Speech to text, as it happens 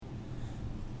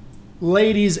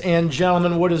Ladies and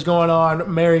gentlemen, what is going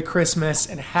on? Merry Christmas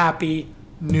and Happy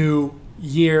New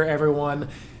Year, everyone.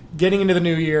 Getting into the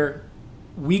new year,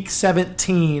 Week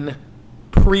 17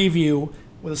 preview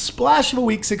with a splash of a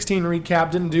Week 16 recap.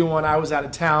 Didn't do one. I was out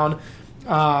of town.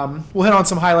 We'll hit on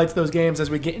some highlights of those games as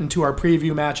we get into our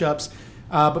preview matchups.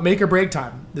 But make or break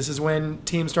time. This is when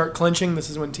teams start clinching.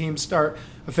 This is when teams start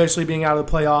officially being out of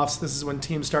the playoffs. This is when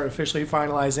teams start officially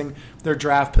finalizing their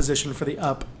draft position for the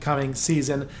upcoming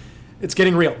season. It's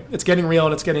getting real. It's getting real,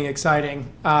 and it's getting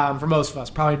exciting for most of us.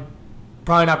 Probably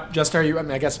not just are you.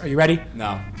 I guess, are you ready?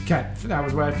 No. Okay, that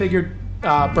was what I figured.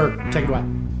 Bert, take it away.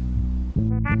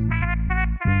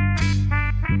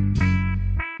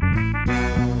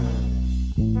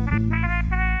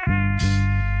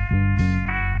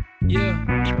 Yeah.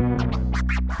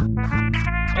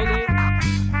 Okay.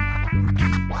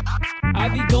 I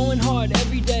be going hard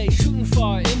every day, shooting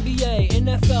far. NBA,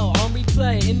 NFL, on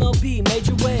replay, MLB,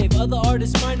 major wave, other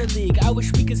artists, minor league. I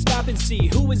wish we could stop and see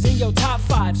who was in your top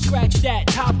 5. Scratch that,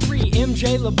 top 3.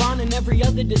 MJ, LeBron, and every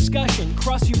other discussion.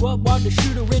 Cross you up while the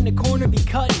shooter in the corner be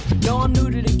cutting. No, I'm new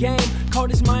to the game, call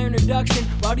this my introduction.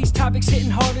 While these topics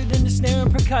hitting harder than the snare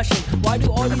and percussion. Why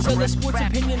do all these other sports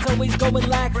opinions always go and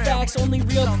lack facts? Only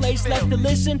real place left to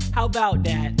listen? How about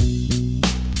that?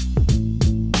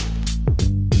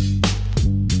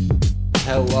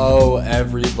 Hello,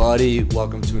 everybody.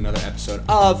 Welcome to another episode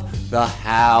of the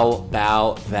How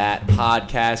About That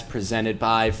podcast presented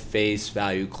by Face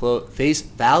Value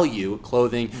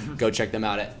Clothing. Go check them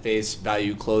out at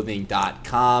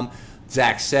facevalueclothing.com.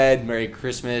 Zach said, Merry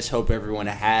Christmas. Hope everyone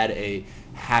had a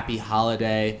happy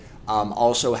holiday.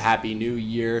 Also, Happy New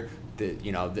Year.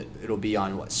 It'll be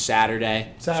on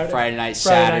Saturday? Friday night,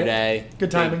 Saturday.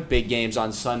 Good timing. Big games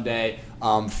on Sunday.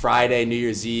 Friday, New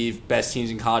Year's Eve, best teams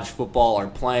in college football are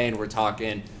playing. We're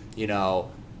talking,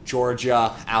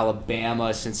 Georgia,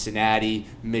 Alabama, Cincinnati,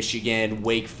 Michigan,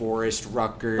 Wake Forest,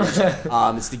 Rutgers.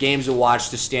 It's the games to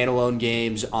watch. The standalone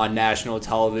games on national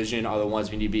television are the ones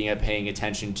we need to be paying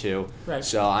attention to. Right.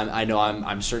 So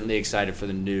I'm certainly excited for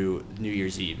the New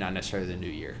Year's Eve, not necessarily the New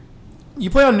Year. You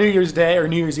play on New Year's Day or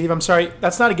New Year's Eve. I'm sorry,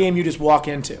 that's not a game you just walk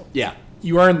into. Yeah.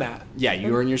 You earn that. Yeah,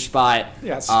 you earn your spot.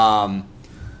 Yes.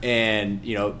 And,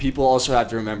 people also have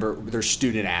to remember they're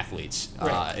student athletes.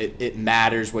 Right. It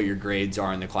matters what your grades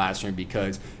are in the classroom,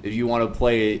 because if you want to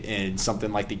play in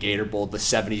something like the Gator Bowl, the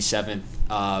 77th,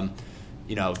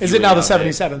 Is it now the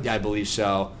 77th? Yeah, I believe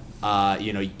so.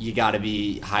 You got to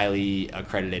be highly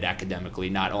accredited academically,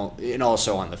 and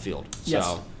also on the field. Yes.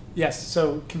 So, yes.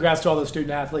 So congrats to all those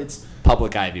student athletes.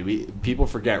 Public Ivy. People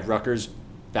forget Rutgers,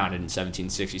 founded in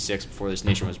 1766, before this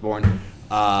nation was born.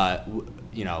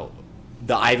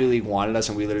 The Ivy League wanted us,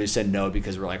 and we literally said no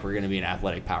because we're going to be an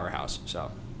athletic powerhouse. So,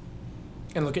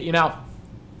 and look at you now,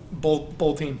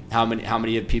 bowl team. How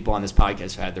many people on this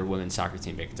podcast have had their women's soccer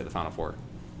team make it to the Final Four?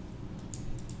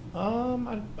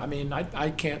 I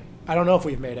can't. I don't know if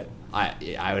we've made it.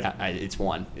 It's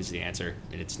one is the answer,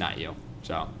 and it's not you.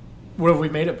 So, what have we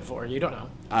made it before? You don't know.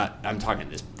 I'm talking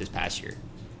this past year.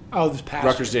 Oh, this past.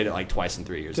 Rutgers year. did it twice in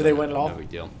 3 years. Did they win it all? No big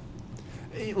deal.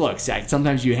 Look, Zach,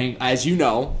 sometimes you hang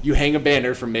a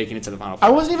banner from making it to the Final Four.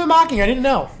 I wasn't even mocking. I didn't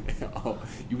know.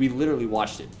 We literally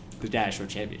watched it, the national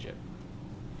championship.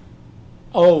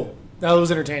 Oh, that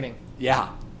was entertaining. Yeah.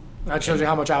 That shows you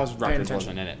how much I was paying Rutgers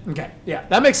attention. wasn't in it. Okay, yeah,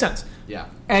 that makes sense. Yeah.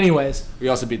 Anyways. We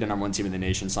also beat the number 1 team in the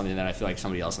nation, something that I feel like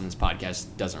somebody else on this podcast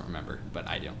doesn't remember, but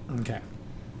I do. Okay.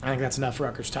 I think that's enough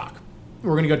Rutgers talk.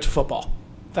 We're going to go to football,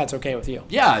 if that's okay with you.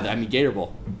 Yeah, Gator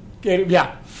Bowl.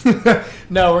 Yeah.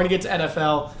 No, we're going to get to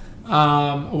NFL.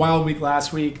 A wild week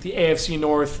last week. The AFC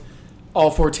North, all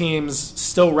 4 teams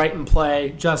still right in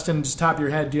play. Justin, just top of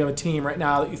your head, do you have a team right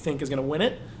now that you think is going to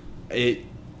win it?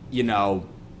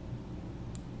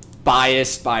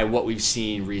 Biased by what we've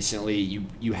seen recently,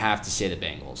 you have to say the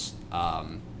Bengals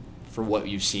for what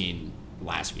you've seen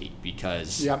last week,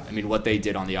 because, what they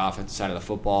did on the offensive side of the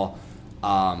football,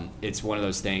 it's one of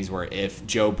those things where if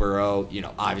Joe Burrow,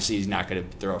 obviously he's not going to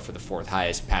throw for the 4th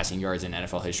highest passing yards in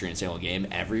NFL history in a single game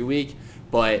every week,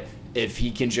 but if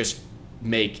he can just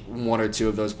make 1 or 2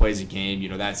 of those plays a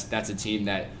game, that's a team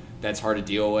that's hard to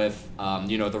deal with.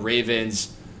 The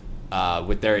Ravens,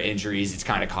 with their injuries, it's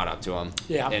kind of caught up to them,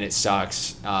 and it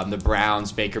sucks. The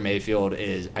Browns, Baker Mayfield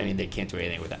they can't do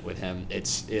anything with him.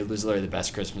 It was literally the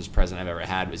best Christmas present I've ever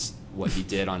had, was what he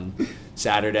did on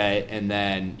Saturday. And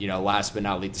then, last but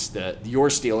not least, your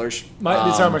Steelers. These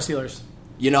are my Steelers.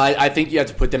 I think you have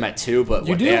to put them at 2, but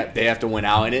they have to win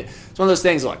out. And it's one of those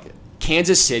things, look,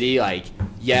 Kansas City,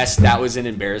 yes, that was an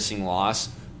embarrassing loss,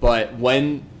 but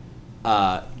when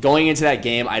Going into that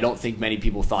game, I don't think many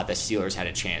people thought the Steelers had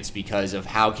a chance because of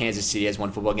how Kansas City has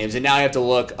won football games. And now I have to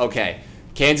look, okay,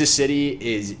 Kansas City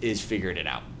is figuring it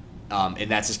out.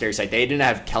 And that's a scary sight. They didn't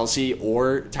have Kelsey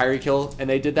or Tyreek Hill, and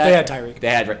they did that. They had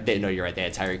Tyreek. No, you're right. They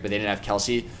had Tyreek, but they didn't have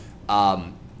Kelsey.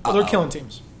 They're killing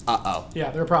teams.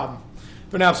 Yeah, they're a problem.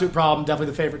 They're an absolute problem.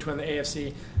 Definitely the favorite to win the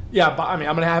AFC. Yeah, but I mean,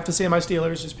 I'm going to have to say my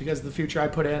Steelers just because of the future I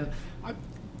put in.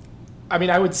 I mean,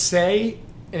 I would say,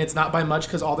 and it's not by much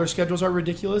because all their schedules are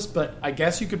ridiculous, but I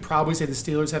guess you could probably say the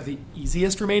Steelers have the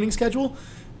easiest remaining schedule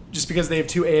just because they have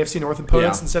 2 AFC North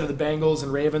opponents instead of the Bengals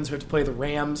and Ravens who have to play the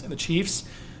Rams and the Chiefs.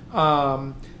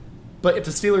 But if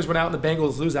the Steelers win out and the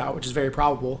Bengals lose out, which is very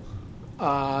probable,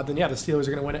 then yeah, the Steelers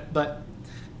are going to win it. But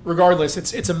regardless,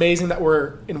 it's amazing that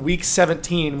we're in Week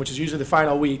 17, which is usually the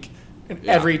final week, and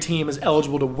every team is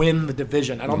eligible to win the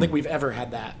division. I don't think we've ever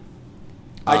had that.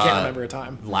 I can't remember a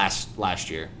time. Last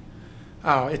year.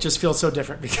 Oh, it just feels so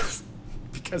different because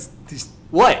these.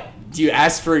 What? Do you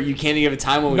ask for? You can't think of a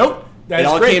time when we. Nope. It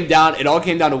all came down. It all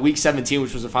came down to Week 17,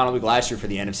 which was the final week last year for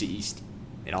the NFC East.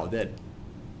 It all did.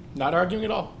 Not arguing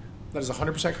at all. That is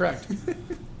 100% correct.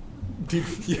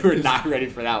 You were not ready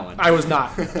for that one. I was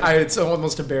not. It's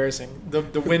almost embarrassing.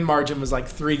 The win margin was like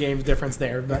 3 games difference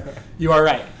there, but you are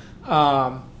right.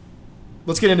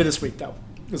 Let's get into this week, though.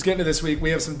 We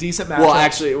have some decent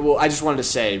matchups. Well, I just wanted to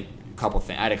say a couple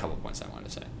things. I had a couple points I wanted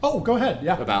to say. Oh, go ahead.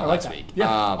 Yeah, about last week. Yeah,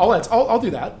 I'll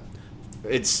do that.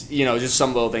 It's just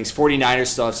some little things. 49ers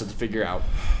still have something to figure out.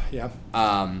 Yeah.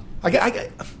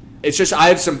 It's just I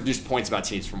have some just points about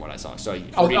teams from what I saw. So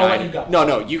I'll let you go.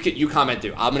 No, you comment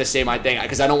through. I'm going to say my thing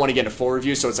because I don't want to get into full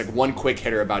review. So it's like one quick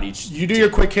hitter about each. You do your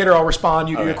quick hitter, I'll respond.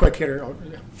 You do your quick hitter.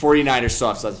 49ers still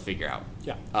have stuff to figure out.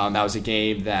 Yeah. That was a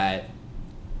game that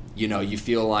you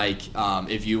feel like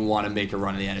if you want to make a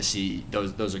run in the NFC,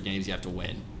 those are games you have to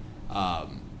win.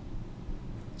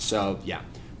 So yeah,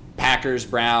 Packers,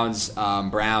 Browns.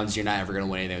 Browns, you're not ever going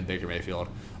to win anything with Baker Mayfield.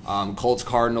 Colts,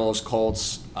 Cardinals,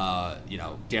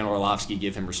 Dan Orlovsky,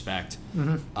 give him respect.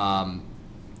 Mm-hmm.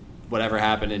 Whatever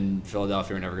happened in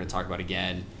Philadelphia, we're never going to talk about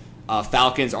again.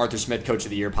 Falcons, Arthur Smith, Coach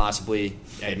of the Year, possibly.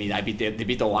 I mean, they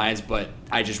beat the Lions, but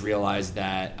I just realized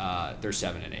that they're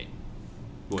 7-8,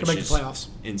 which make is the playoffs.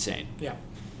 Insane. Yeah.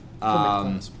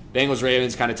 Bengals,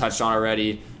 Ravens, kind of touched on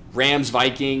already. Rams,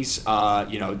 Vikings,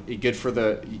 good for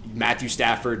the Matthew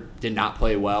Stafford did not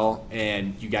play well,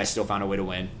 and you guys still found a way to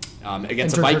win.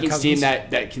 Against a Vikings team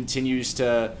that continues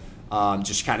to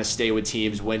just kind of stay with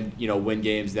teams, win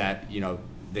games that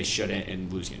they shouldn't,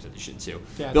 and lose games that they shouldn't too.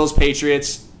 Yeah. Bills,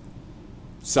 Patriots.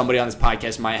 Somebody on this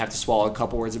podcast might have to swallow a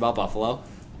couple words about Buffalo.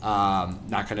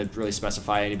 Not going to really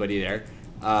specify anybody there.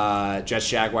 Jets,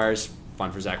 Jaguars,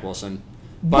 fun for Zach Wilson.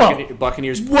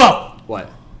 Buccaneers. Whoa! What?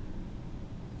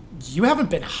 You haven't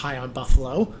been high on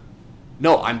Buffalo.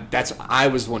 No, I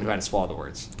was the one who had to swallow the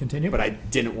words. Continue. But I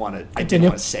didn't want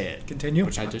to say it. Continue.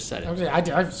 Which I just said it.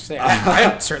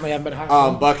 I certainly haven't been high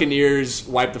on Buccaneers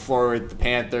wiped the floor with the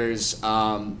Panthers. The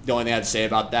only thing I'd say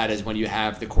about that is when you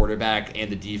have the quarterback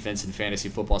and the defense in fantasy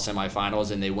football semifinals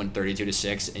and they win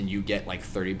 32-6 and you get like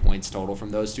 30 points total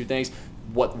from those two things,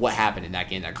 what happened in that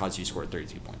game that caused you to score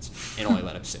 32 points and only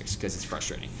let up 6 because it's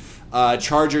frustrating.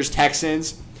 Chargers,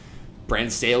 Texans,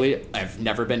 Brandon Staley, I've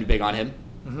never been big on him.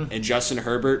 Mm-hmm. And Justin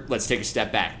Herbert, let's take a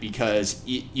step back because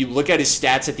you look at his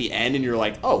stats at the end and you're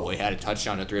like, oh, well, he had a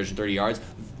touchdown at 330 yards.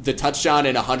 The touchdown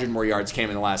and 100 more yards came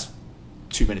in the last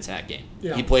 2 minutes of that game.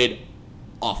 Yeah. He played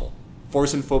awful,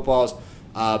 forcing footballs.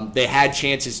 They had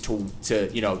chances to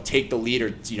take the lead or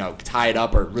tie it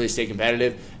up or really stay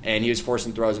competitive, and he was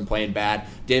forcing throws and playing bad.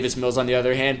 Davis Mills, on the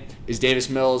other hand, is Davis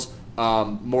Mills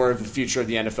more of the future of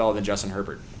the NFL than Justin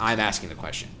Herbert? I'm asking the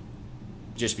question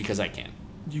just because I can.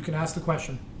 You can ask the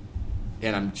question.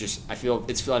 And I feel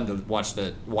it's fun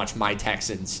to watch my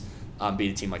Texans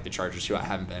beat a team like the Chargers, who I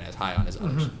haven't been as high on as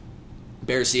others. Mm-hmm.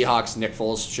 Bears, Seahawks, Nick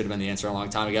Foles should have been the answer a long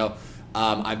time ago.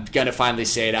 I'm going to finally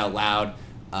say it out loud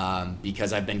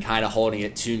because I've been kind of holding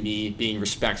it to me, being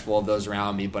respectful of those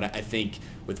around me. But I think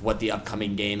with what the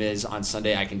upcoming game is on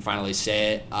Sunday, I can finally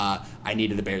say it. I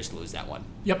needed the Bears to lose that one.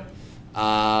 Yep.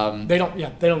 They don't care.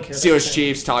 Steelers,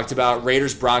 Chiefs talked about.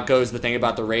 Raiders, Broncos. The thing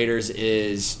about the Raiders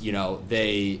is,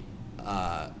 they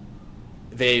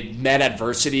met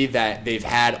adversity that they've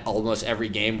had almost every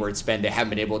game where they haven't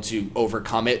been able to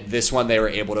overcome it. This one they were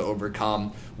able to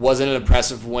overcome. Wasn't an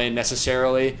impressive win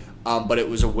necessarily, but it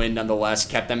was a win nonetheless.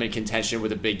 Kept them in contention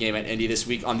with a big game at Indy this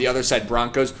week. On the other side,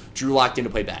 Broncos. Drew locked in to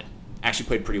play bad. Actually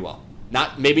played pretty well.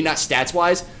 Maybe not stats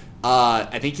wise.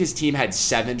 I think his team had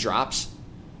 7 drops.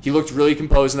 He looked really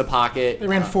composed in the pocket. They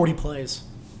ran 40 plays.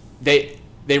 They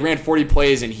ran 40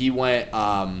 plays, and he went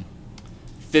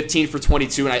 15 for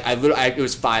 22, and it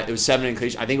was 5. It was 7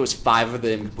 incompletions. I think it was 5 of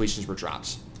the incompletions were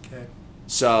drops. Okay.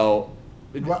 So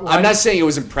I'm not saying it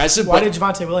was impressive. Why did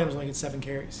Javonte Williams only get 7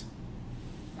 carries?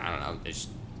 I don't know.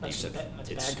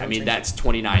 That's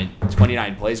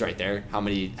 29 plays right there. How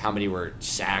many were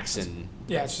sacks and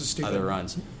it's just stupid. other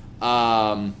runs?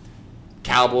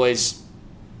 Cowboys,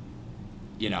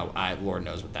 Lord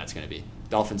knows what that's going to be.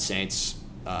 Dolphins, Saints,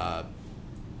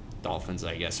 Dolphins,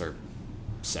 I guess, are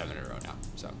 7 in a row now.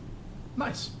 So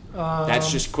nice.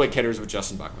 That's just quick hitters with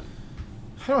Justin Buchman.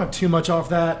 I don't have too much off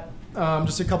that.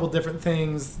 Just a couple different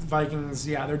things. Vikings,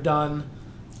 they're done.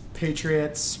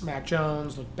 Patriots, Mac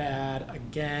Jones looked bad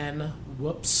again.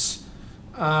 Whoops.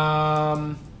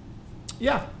 And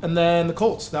then the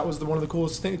Colts. That was one of the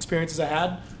coolest experiences I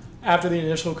had. After the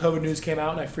initial COVID news came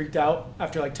out and I freaked out,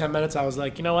 after like 10 minutes, I was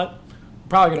like, you know what? I'm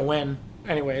probably going to win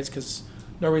anyways because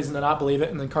no reason to not believe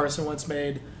it. And then Carson Wentz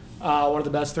made one of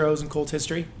the best throws in Colts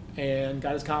history and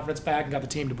got his confidence back and got the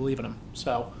team to believe in him.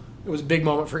 So it was a big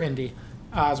moment for Indy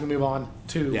as we move on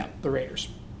to the Raiders.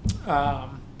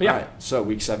 But all right, so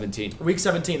week 17. Week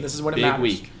 17. This is when it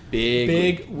matters.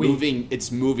 Big week.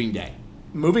 It's moving day.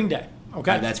 Moving day.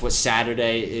 Okay. And that's what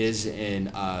Saturday is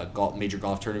in major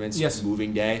golf tournaments. Yes.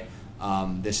 Moving day.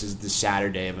 This is the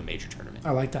Saturday of a major tournament.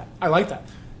 I like that.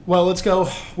 Well, let's go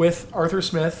with Arthur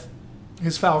Smith.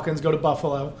 His Falcons go to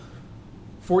Buffalo.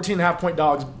 14.5-point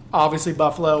dogs. Obviously,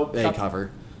 Buffalo. They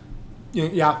cover.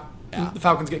 Yeah. The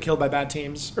Falcons get killed by bad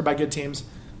teams or by good teams.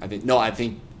 I think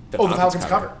the Falcons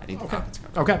cover. I think the Falcons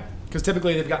cover. Okay. Because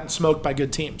typically they've gotten smoked by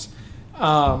good teams.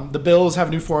 The Bills have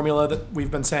a new formula that we've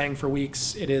been saying for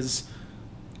weeks. It is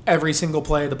every single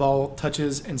play the ball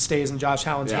touches and stays in Josh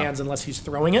Allen's hands unless he's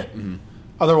throwing it. Mm-hmm.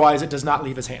 Otherwise, it does not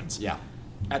leave his hands. Yeah.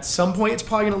 At some point, it's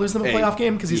probably going to lose them a playoff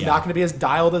game because he's not going to be as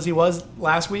dialed as he was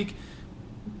last week.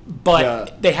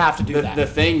 But they have to do that. The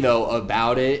thing, though,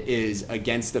 about it is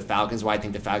against the Falcons, why I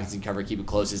think the Falcons can cover, keep it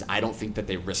close, is I don't think that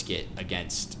they risk it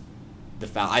against the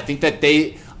Falcons.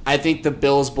 I think the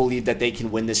Bills believe that they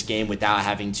can win this game without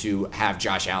having to have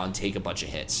Josh Allen take a bunch of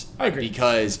hits. I agree.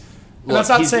 Because that's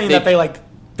not saying that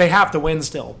they have to win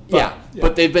still. But,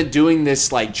 but they've been doing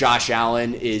this like Josh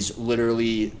Allen is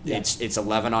literally it's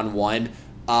 11-on-1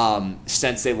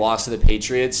 since they lost to the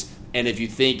Patriots. And if you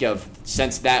think of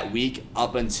since that week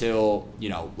up until,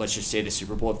 let's just say the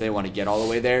Super Bowl, if they want to get all the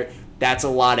way there, that's a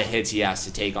lot of hits he has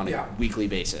to take on a weekly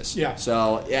basis. Yeah.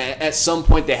 So at some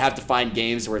point they have to find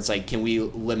games where it's like, can we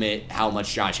limit how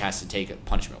much Josh has to take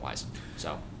punishment-wise?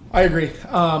 So I agree.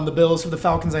 The Bills for the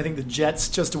Falcons, I think the Jets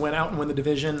just went out and win the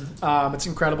division. It's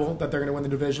incredible that they're going to win the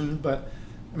division, but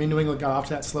New England got off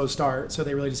to that slow start, so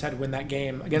they really just had to win that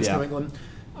game against New England.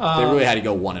 They really had to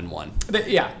go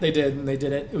 1-1. They did, and they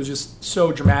did it. It was just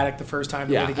so dramatic the first time.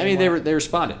 They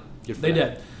responded. They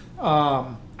did.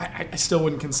 I still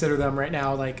wouldn't consider them right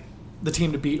now like the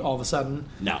team to beat all of a sudden.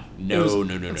 No.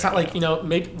 It's not like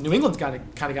maybe New England's kind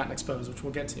of gotten exposed, which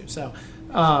we'll get to. So,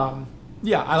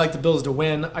 I like the Bills to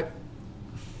win.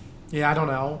 I don't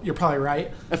know. You're probably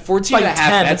right. At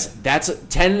 14.5, that's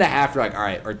 10.5. You're like, all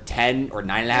right, or 10 or 9.5.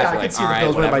 I you're like, can see all the right,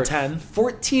 Bills whatever. by 10.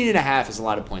 14.5 is a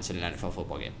lot of points in an NFL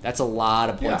football game. That's a lot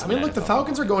of points. Look, the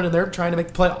Falcons are going in there trying to make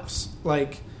the playoffs.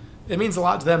 Like, it means a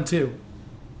lot to them too.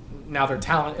 Now their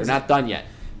talent they're not done yet.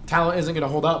 Talent isn't going to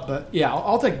hold up, but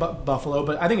I'll take Buffalo.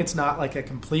 But I think it's not like a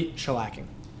complete shellacking.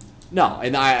 No,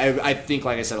 and I think,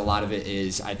 like I said, a lot of it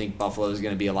is I think Buffalo is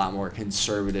going to be a lot more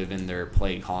conservative in their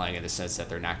play calling in the sense that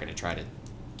they're not going to try to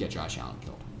get Josh Allen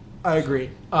killed. I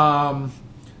agree. I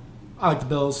like the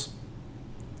Bills.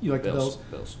 You like the Bills?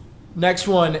 Bills. Next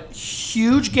one,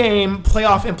 huge game,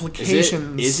 playoff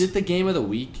implications. Is it the game of the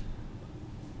week?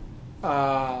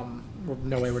 No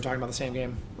way we're talking about the same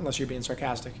game, unless you're being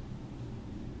sarcastic.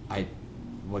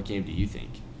 What game do you think?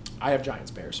 I have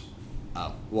Giants-Bears.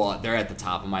 Oh, well, they're at the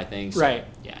top of my things. So right.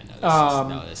 Yeah,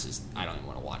 this is I don't even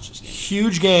want to watch this game.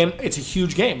 Huge game. It's a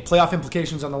huge game. Playoff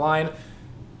implications on the line.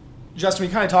 Justin,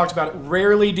 we kind of talked about it.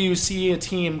 Rarely do you see a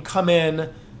team come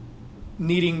in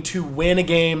needing to win a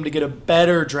game to get a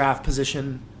better draft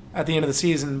position at the end of the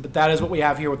season, but that is what we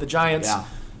have here with the Giants. Yeah.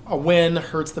 A win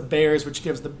hurts the Bears, which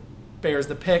gives the Bears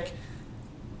the pick.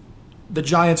 The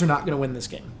Giants are not going to win this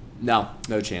game. No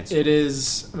chance. It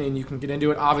is, you can get into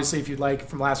it. Obviously, if you'd like,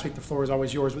 from last week, the floor is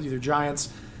always yours with either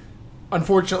Giants.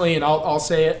 Unfortunately, and I'll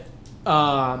say it,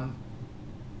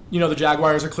 the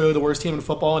Jaguars are clearly the worst team in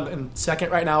football, and second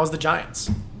right now is the Giants.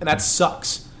 And that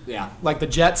sucks. Yeah. Like the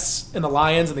Jets and the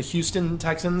Lions and the Houston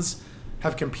Texans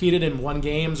have competed and won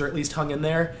games or at least hung in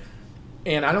there.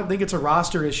 And I don't think it's a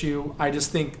roster issue. I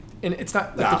just think, and it's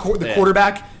not like the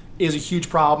quarterback is a huge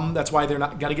problem. That's why they're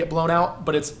not going to get blown out.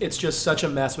 But it's just such a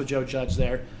mess with Joe Judge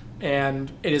there.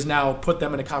 and it has now put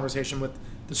them in a conversation with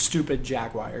the stupid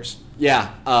Jaguars.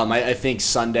 Yeah, I think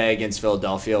Sunday against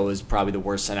Philadelphia was probably the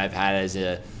worst Sunday I've had as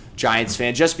a Giants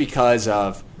fan, just because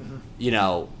of,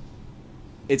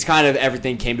 it's kind of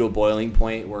everything came to a boiling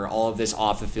point where all of this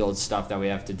off-the-field stuff that we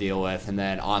have to deal with, and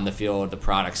then on the field, the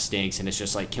product stinks, and it's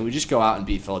just like, can we just go out and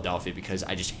beat Philadelphia, because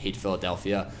I just hate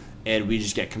Philadelphia, and we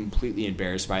just get completely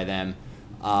embarrassed by them.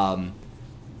 I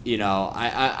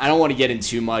don't want to get in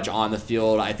too much on the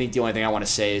field. I think the only thing I want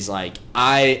to say is, like,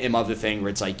 I am of the thing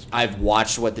where it's like, I've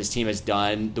watched what this team has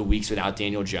done the weeks without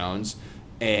Daniel Jones,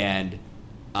 and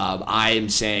I am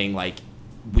saying, like,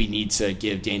 we need to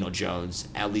give Daniel Jones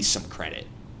at least some credit.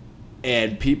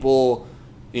 And people,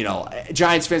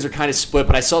 Giants fans are kind of split,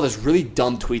 but I saw this really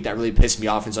dumb tweet that really pissed me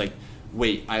off. It's like,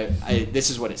 wait, this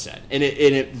is what it said. And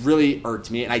it really irked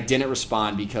me, and I didn't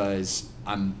respond because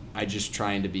I just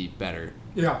trying to be better.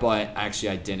 Yeah. But actually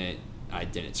I didn't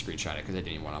screenshot it because I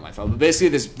didn't even want it on my phone. But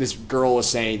basically this girl was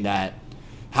saying that,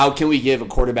 how can we give a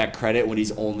quarterback credit when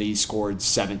he's only scored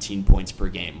 17 points per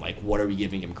game? Like, what are we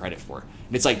giving him credit for?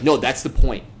 And it's like, no, that's the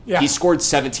point. Yeah. He scored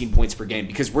 17 points per game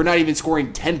because we're not even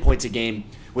scoring 10 points a game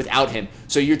without him.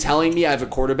 So you're telling me I have a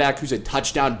quarterback who's a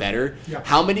touchdown better? Yeah.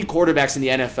 How many quarterbacks in the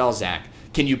NFL, Zach,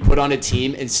 can you put on a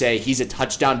team and say he's a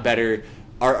touchdown better,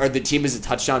 or the team is a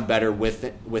touchdown better with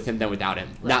him than without him?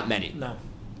 Right. Not many. No.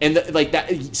 And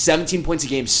that 17 points a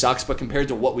game sucks, but compared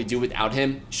to what we do without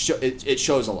him, it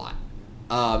shows a lot.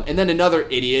 And then another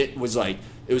idiot was like,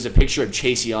 it was a picture of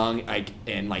Chase Young,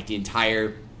 and the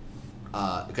entire,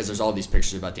 because there's all these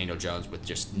pictures about Daniel Jones with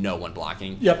just no one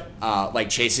blocking. Yep.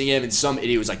 Chasing him, and some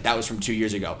idiot was like, that was from 2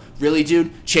 years ago. Really,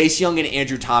 dude? Chase Young and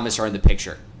Andrew Thomas are in the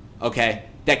picture. Okay?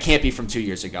 That can't be from 2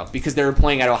 years ago because they were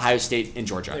playing at Ohio State and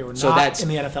Georgia. They were not in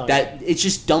the NFL yet. It's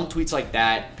just dumb tweets like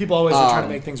that. People always are trying to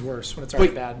make things worse when it's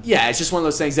already bad. Yeah, it's just one of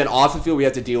those things. Then off the field, we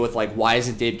have to deal with, like, why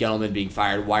isn't Dave Gettleman being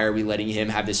fired? Why are we letting him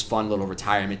have this fun little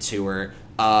retirement tour?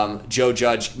 Joe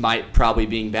Judge might probably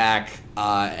being back.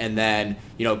 And then,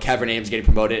 Kevin Ames getting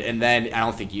promoted. And then I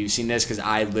don't think you've seen this because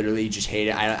I literally just hate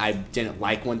it. I didn't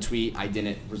like one tweet. I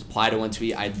didn't reply to one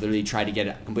tweet. I literally tried to get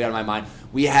it completely out of my mind.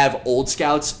 We have old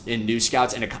scouts and new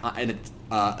scouts and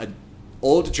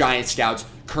old Giant scouts,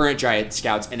 current Giant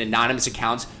scouts, and anonymous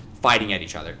accounts fighting at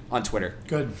each other on Twitter.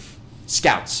 Good.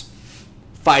 Scouts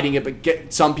fighting it,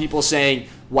 but some people saying,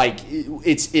 like,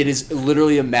 it is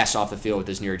literally a mess off the field with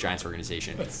this New York Giants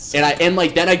organization. Then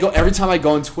I go, every time I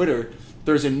go on Twitter,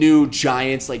 there's a new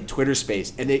Giants Twitter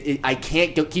space, and I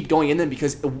can't keep going in them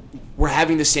because we're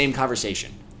having the same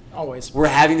conversation. Always. We're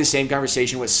having the same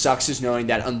conversation. What sucks is knowing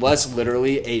that unless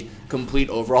literally a complete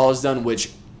overhaul is done,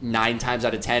 which 9 times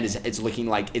out of 10 it's looking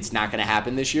like it's not going to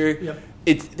happen this year. Yep.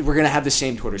 We're going to have the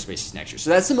same Twitter spaces next year. So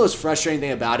that's the most frustrating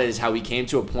thing about it, is how we came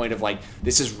to a point of, like,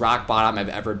 this is rock bottom I've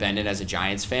ever been in as a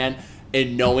Giants fan,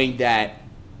 and knowing that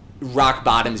rock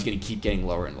bottom is going to keep getting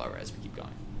lower and lower as we keep going.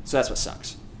 So that's what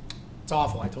sucks. It's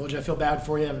awful. I told you I feel bad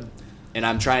for you. And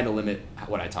I'm trying to limit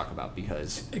what I talk about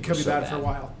because it could be bad for a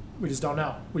while. We just don't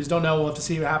know. We'll have to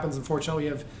see what happens. Unfortunately, we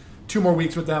have 2 more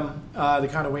weeks with them to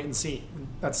kind of wait and see.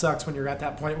 That sucks when you're at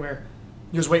that point where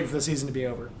you're just waiting for the season to be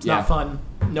over. It's not fun.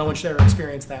 No one should ever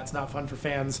experience that. It's not fun for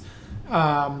fans.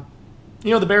 The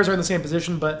Bears are in the same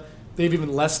position, but they have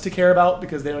even less to care about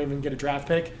because they don't even get a draft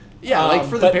pick. Yeah,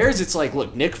 for the Bears, it's like,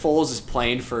 look, Nick Foles is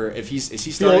playing for, is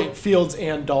he starting? Fields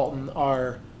and Dalton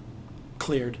are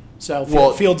cleared. So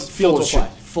Fields will play.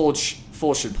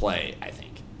 Foles should play, I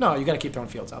think. No, you got to keep throwing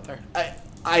Fields out there.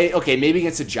 Okay, maybe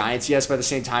against the Giants, yes, but at the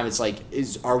same time, it's like,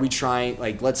 are we trying,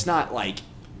 let's not,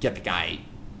 get the guy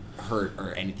hurt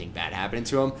or anything bad happening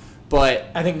to him. But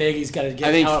I think Nagy's got to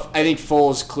get out. I think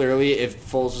Foles, clearly, if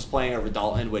Foles was playing over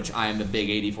Dalton, which I am a big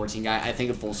 80-14 guy, I think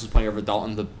if Foles was playing over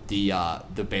Dalton,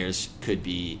 the Bears could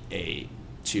be a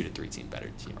 2-3 team better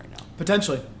team right now.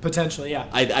 Potentially, yeah.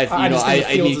 I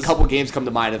mean, a couple games come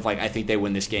to mind of, I think they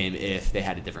win this game if they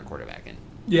had a different quarterback in.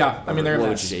 Yeah, I mean, they're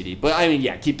which is 80.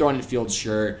 But, keep throwing in Fields,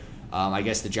 sure. I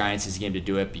guess the Giants is the game to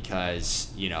do it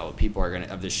because, people are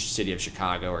of the city of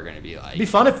Chicago are going to be like... It'd be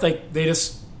fun if they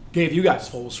just gave you guys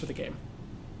Foles for the game.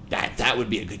 That would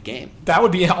be a good game. That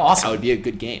would be awesome. That would be a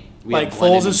good game.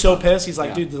 Foles is so pissed. He's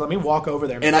like, dude, let me walk over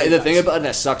there. And the thing about it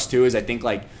that sucks, too, is I think,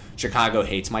 Chicago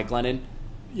hates Mike Glennon.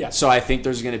 Yeah. So I think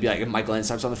there's going to be, if Mike Glennon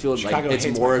steps on the field,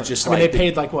 it's more of just, they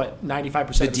paid,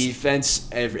 95%? The defense,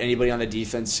 anybody on the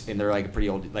defense, and they're, pretty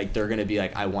old, they're going to be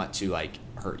I want to,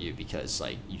 hurt you because,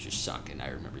 you just suck, and I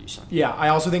remember you suck. Yeah, I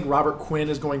also think Robert Quinn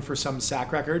is going for some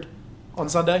sack record on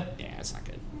Sunday. Yeah, that's not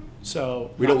good.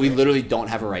 So we literally don't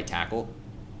have a right tackle.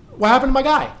 What happened to my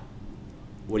guy?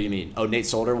 What do you mean? Oh, Nate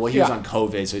Solder? Well, he was on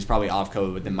COVID, so he's probably off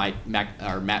COVID, but then Matt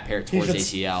Parrott tore his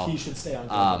ACL. He should stay on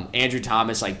COVID. Andrew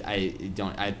Thomas, I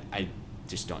don't know,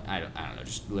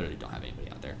 just literally don't have anybody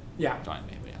out there. Yeah. Don't have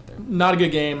anybody out there. Not a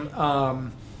good game. No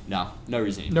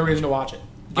reason. No reason to watch it.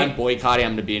 I'm boycotting.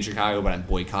 I'm going to be in Chicago, but I'm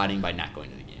boycotting by not going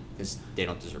to the game because they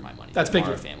don't deserve my money. That's big.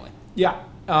 Our family. Yeah.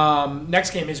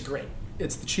 Next game is great.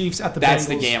 It's the Chiefs at the Bengals. That's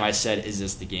the game I said, is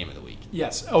this the game of the week?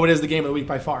 Yes. Oh, it is the game of the week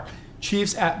by far.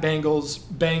 Chiefs at Bengals.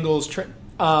 Bengals.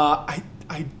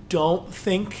 I don't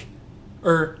think,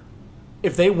 or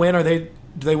if they win, do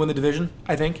they win the division?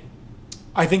 I think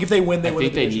if they win, they win the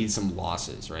division. I think they need some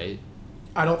losses, right?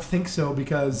 I don't think so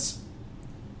because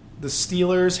the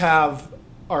Steelers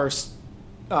are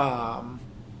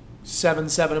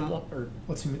 7-7 or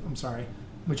what's I'm sorry.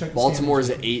 Let me check. Baltimore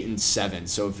is at 8-7.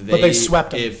 So if but they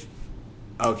swept them.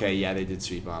 Okay, yeah, they did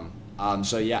sweep them.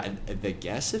 So yeah, I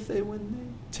guess if they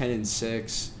win,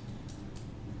 10-6.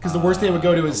 Because the worst they would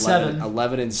go to is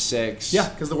 11-6. Yeah,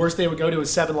 because the worst they would go to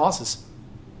is 7 losses.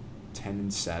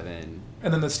 10-7.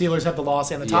 And then the Steelers have the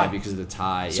loss and the tie. Yeah, because of the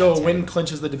tie. So a win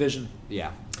clinches the division.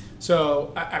 Yeah.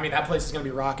 So, I mean, that place is going to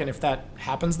be rocking if that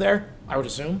happens there, I would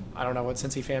assume. I don't know what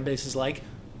Cincy fan base is like,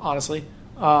 honestly.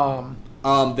 Look,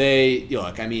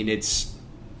 I mean, it's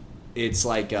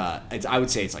like I would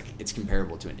say it's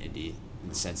comparable to an Indy in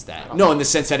the sense that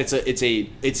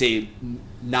it's a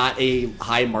not a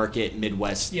high market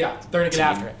Midwest. Yeah, they're going to get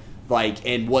after it. Like,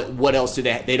 and what else do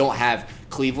they don't have?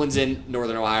 Cleveland's in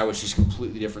Northern Ohio, which is a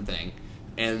completely different thing.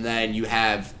 And then you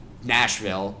have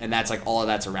Nashville, and that's like all of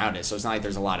that's around it. So it's not like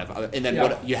there's a lot of other, and then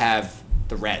what you have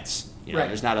the Reds. You know, right.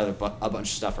 There's not a bunch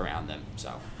of stuff around them.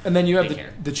 So and then you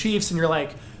have the Chiefs, and you're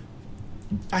like,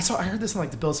 I heard this on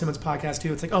like the Bill Simmons podcast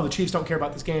too. It's like, oh, the Chiefs don't care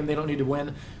about this game; they don't need to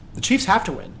win. The Chiefs have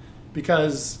to win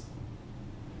because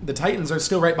the Titans are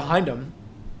still right behind them,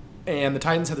 and the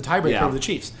Titans have the tiebreaker over the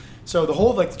Chiefs. So the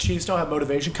whole the Chiefs don't have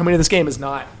motivation coming into this game is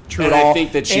not true at all. I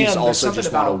think the Chiefs also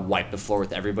just want to wipe the floor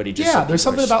with everybody. There's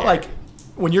something about like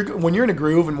when you're in a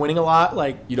groove and winning a lot,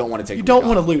 like you don't want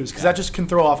to lose because that just can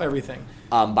throw off everything.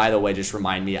 By the way, just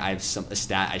remind me, I have a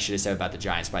stat I should have said about the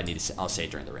Giants, but I'll say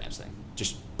it during the Rams thing.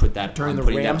 Just put that during the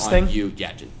Rams thing.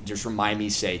 Yeah, just remind me.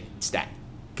 Say stat.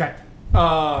 Okay.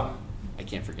 I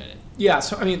can't forget it. Yeah.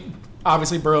 So I mean,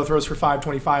 obviously Burrow throws for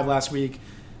 525 last week.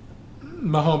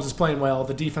 Mahomes is playing well.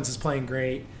 The defense is playing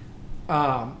great.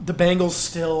 The Bengals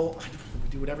still, we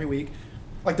do it every week.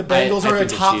 Like the Bengals are a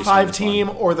top 5 team,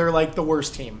 or they're like the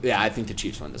worst team. Yeah, I think the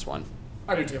Chiefs win this one.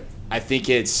 I do too. I think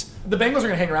it's the Bengals are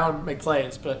going to hang around and make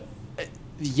plays, but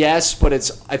yes, but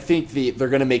I think they're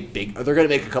going to make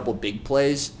a couple big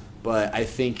plays, but I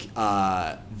think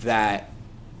that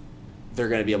they're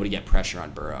going to be able to get pressure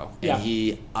on Burrow. And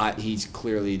he's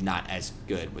clearly not as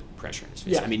good with pressure in his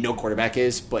face. Yeah. I mean, no quarterback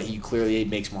is, but he clearly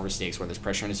makes more mistakes when there's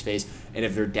pressure on his face. And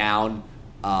if they're down,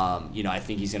 I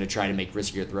think he's going to try to make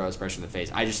riskier throws, pressure in the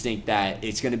face. I just think that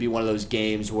it's going to be one of those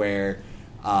games where,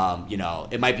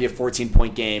 it might be a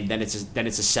 14-point game, then it's a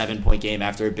 7-point game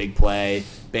after a big play.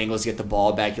 Bengals get the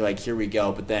ball back, you're like, here we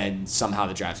go, but then somehow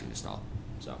the drive's going to stall.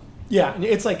 So yeah,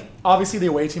 it's like obviously the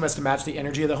away team has to match the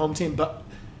energy of the home team, but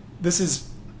this is,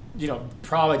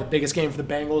 probably the biggest game for the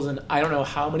Bengals in I don't know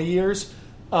how many years.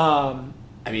 And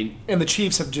the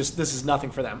Chiefs this is nothing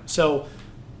for them. So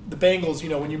the Bengals,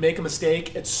 when you make a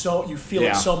mistake, you feel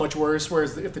it so much worse.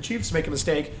 Whereas if the Chiefs make a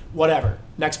mistake, whatever,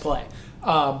 next play.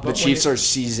 But the Chiefs are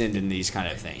seasoned in these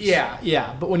kind of things.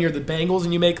 Yeah. But when you're the Bengals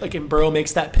and you make and Burrow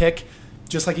makes that pick,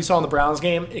 just like you saw in the Browns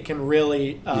game, it can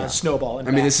really snowball.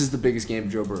 This is the biggest game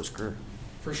of Joe Burrow's career.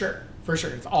 For sure.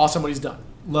 It's awesome what he's done.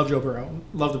 Love Joe Burrow.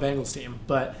 Love the Bengals team.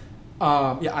 But,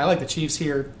 I like the Chiefs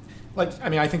here.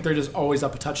 I think they're just always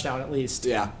up a touchdown at least.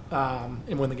 Yeah.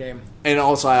 And win the game. And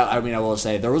also, I will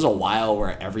say, there was a while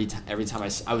where every time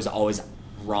I was always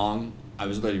wrong. I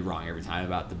was literally wrong every time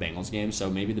about the Bengals game. So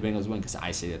maybe the Bengals win because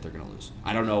I say that they're going to lose.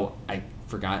 I don't know. I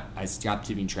forgot. I stopped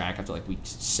keeping track after week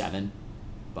 7.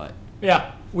 But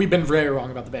yeah, we've been very wrong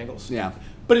about the Bengals. Yeah.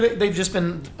 But they've just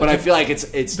been. But I feel like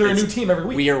it's they're a new team every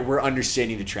week. We're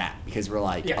understanding the trap because we're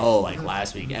like,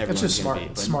 last week everyone's just going to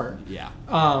be smart. Yeah.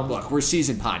 Look, we're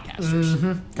seasoned podcasters.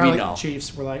 Mm-hmm. We know. The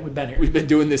Chiefs. We're like, we've been here. We've been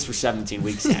doing this for 17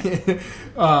 weeks now.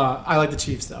 I like the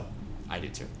Chiefs though. I do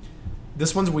too.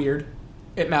 This one's weird.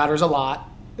 It matters a lot.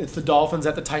 It's the Dolphins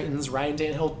at the Titans. Ryan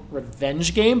Tannehill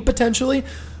revenge game potentially.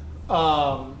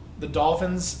 The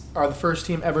Dolphins are the first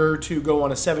team ever to go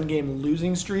on a 7-game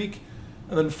losing streak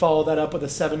and then follow that up with a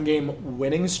 7-game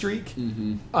winning streak.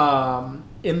 Mm-hmm.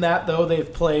 In that, though,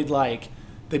 they've played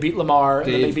they beat Lamar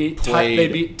and then they beat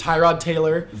Tyrod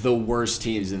Taylor. The worst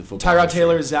teams in football. Tyrod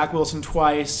Taylor, Zach Wilson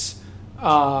twice.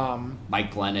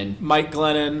 Mike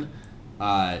Glennon.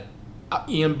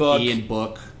 Ian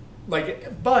Book.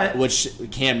 Which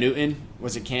Cam Newton,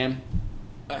 was it Cam?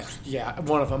 Yeah,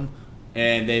 one of them.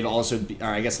 And they've also, or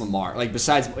I guess Lamar.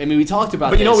 Besides, we talked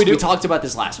about we talked about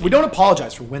this last week. We don't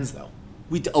apologize for wins, though.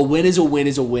 A win is a win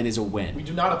is a win is a win. We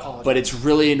do not apologize. But it's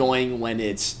really annoying when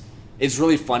it's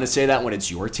really fun to say that when it's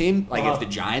your team. If the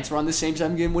Giants were on the same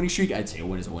 7-game winning streak, I'd say a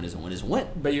win is a win is a win is a win.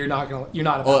 But you're not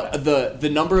about it. The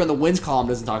number in the wins column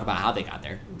doesn't talk about how they got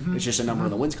there. Mm-hmm. It's just a number in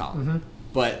the wins column. Mm-hmm.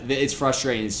 But it's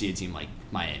frustrating to see a team like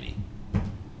Miami.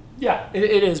 Yeah,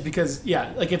 it is because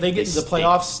if they get into the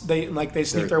playoffs, they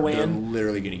sneak their way in. They're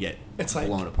literally going to get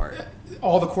blown apart.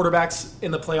 All the quarterbacks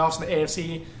in the playoffs in the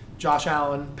AFC: Josh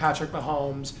Allen, Patrick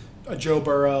Mahomes, Joe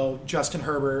Burrow, Justin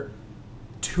Herbert,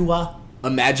 Tua.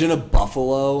 Imagine a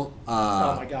Buffalo.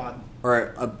 Oh my God.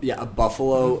 Or a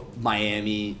Buffalo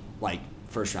Miami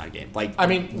first round game.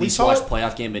 We saw watched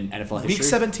playoff game in NFL history. Week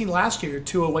 17 last year,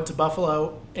 Tua went to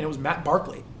Buffalo and it was Matt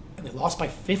Barkley, and they lost by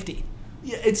 50.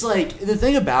 Yeah, it's the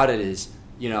thing about it is,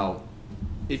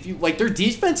 if you their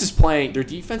defense is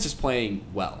playing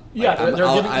well. Yeah, they're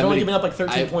only giving up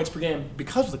 13 points per game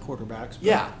because of the quarterbacks.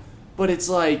 Yeah, but it's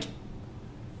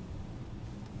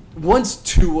once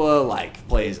Tua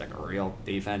plays a real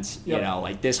defense,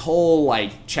 this whole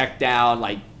check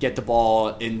down, get the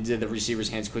ball into the receiver's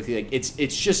hands quickly,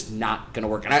 it's just not gonna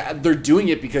work. And they're doing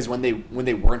it because when they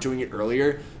weren't doing it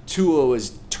earlier, Tua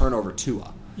was turnover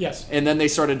Tua. Yes. And then they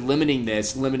started limiting the,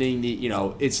 it's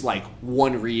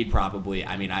one read probably.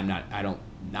 I don't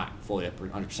not fully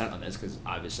 100% on this because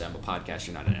obviously I'm a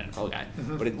podcaster, not an NFL guy.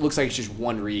 Mm-hmm. But it looks like it's just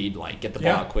one read, get the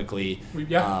ball out quickly.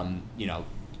 Yeah.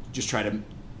 Just try to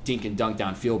dink and dunk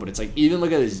downfield. But it's even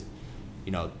look at this,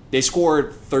 they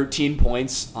scored 13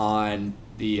 points on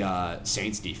the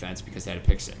Saints defense because they had a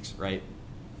pick six, right?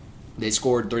 They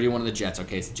scored 31 on the Jets.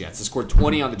 Okay, it's the Jets. They scored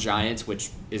 20 on the Giants,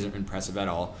 which isn't impressive at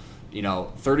all.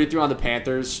 33 on the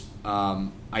Panthers.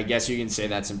 I guess you can say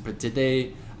that's. But did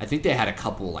they? I think they had a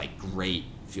couple great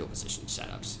field position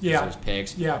setups. Yeah. Those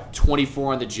picks. Yeah.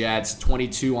 24 on the Jets.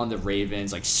 22 on the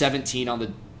Ravens. 17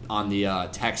 on the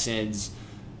Texans.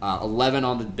 11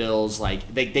 on the Bills.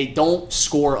 They don't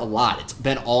score a lot. It's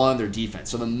been all on their defense.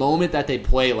 So the moment that they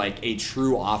play a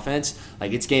true offense,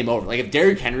 it's game over. If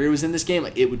Derrick Henry was in this game,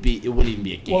 it wouldn't even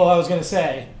be a game. Well, I was gonna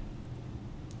say.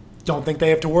 Don't think they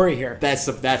have to worry here. That's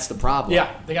the problem.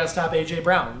 Yeah, they got to stop A.J.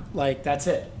 Brown. That's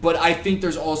it. But I think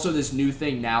there's also this new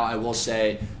thing now, I will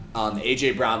say,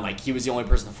 A.J. Brown, he was the only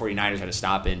person the 49ers had to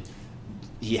stop, and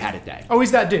he had it day. Oh, he's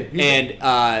that dude.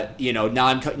 Now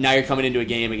you're coming into a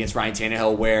game against Ryan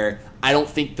Tannehill where I don't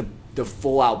think the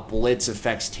full-out blitz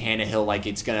affects Tannehill like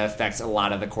it's going to affect a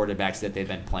lot of the quarterbacks that they've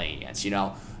been playing against.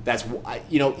 That's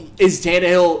is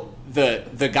Tannehill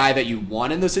the guy that you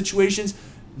want in those situations?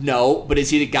 No, but is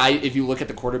he the guy, if you look at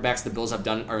the quarterbacks the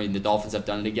the Dolphins have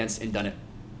done it against and done it,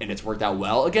 and it's worked out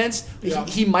well against,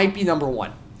 he might be number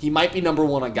one. He might be number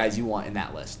one on guys you want in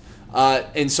that list.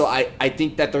 And so I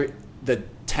think that the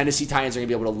Tennessee Titans are going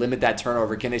to be able to limit that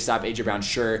turnover. Can they stop A.J. Brown?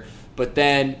 Sure. But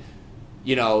then,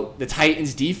 the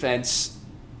Titans defense,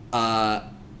 I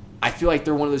feel like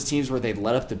they're one of those teams where they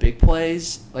let up the big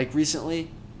plays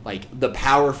recently. The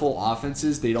powerful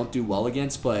offenses they don't do well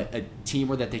against, but a team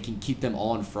where that they can keep them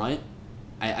all in front,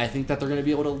 I think that they're going to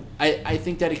be able to. I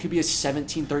think that it could be a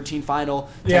 17-13 final.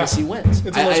 Tennessee wins.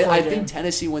 I think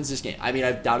Tennessee wins this game.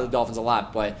 I've doubted the Dolphins a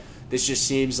lot, but this just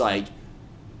seems like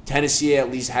Tennessee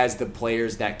at least has the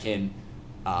players that can,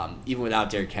 even without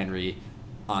Derrick Henry,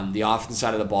 on the offensive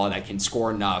side of the ball that can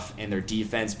score enough, and their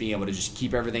defense being able to just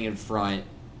keep everything in front.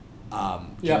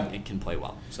 It can play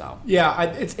well. So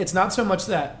it's not so much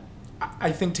that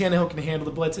I think Tannehill can handle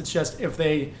the blitz. It's just if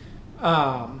they,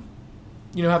 have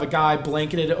a guy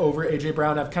blanketed over A.J.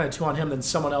 Brown, have kind of two on him, then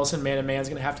someone else in man-to-man is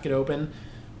going to have to get open.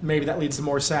 Maybe that leads to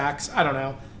more sacks. I don't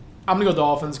know. I'm going to go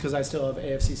Dolphins because I still have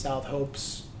AFC South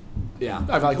hopes. Yeah,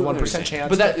 I have 1% chance.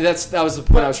 But that was the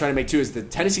point I was trying to make too. Is the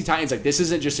Tennessee Titans this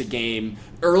isn't just a game?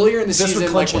 Earlier in the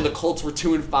season, when the Colts were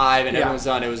 2-5 and everyone was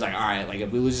done, it was all right.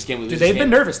 If we lose this game, we lose. They've been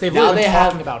nervous. They've been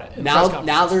talking about it.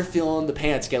 Now they're feeling the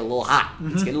pants get a little hot.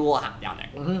 Mm-hmm. It's getting a little hot down there,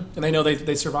 and they know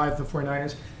they survived the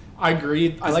 49ers. I agree.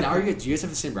 Do you guys have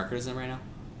the same record as them right now?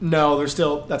 No, they're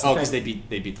still. That's the thing. Because they beat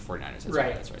the 49ers.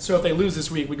 That's right. So if they lose this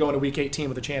week, we go into week 18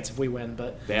 with a chance if we win.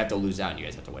 But they have to lose out, and you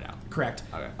guys have to win out. Correct.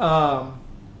 Okay.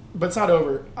 But it's not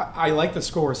over. I like the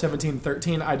score,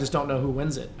 17-13. I just don't know who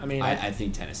wins it. I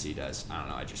think Tennessee does. I don't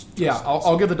know.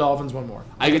 I'll give the Dolphins one more.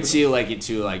 I could see it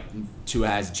too. Tua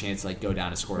has a chance to go down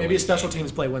and score. Maybe a special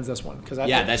teams play wins this one.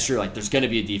 That's true. There's going to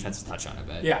be a defensive touch on it.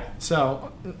 But yeah.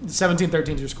 So 17-13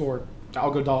 is your score.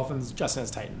 I'll go Dolphins. Justin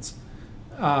has Titans.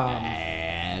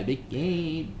 Big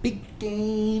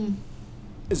game.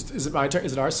 Is it my turn?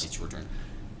 Is it ours? It's your turn.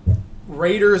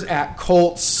 Raiders at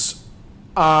Colts.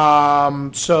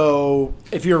 So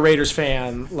if you're a Raiders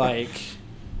fan,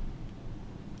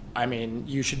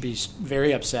 you should be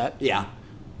very upset. Yeah.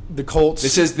 The Colts.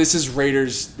 This is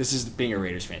Raiders. This is being a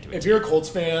Raiders fan to it. If you're a Colts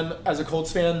fan,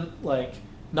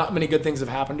 not many good things have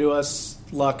happened to us.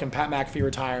 Luck and Pat McAfee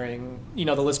retiring.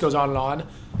 The list goes on and on.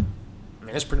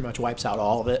 This pretty much wipes out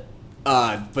all of it.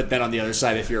 But then on the other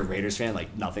side, if you're a Raiders fan,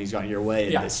 nothing's gone your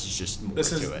way, and this is just more to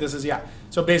it. This is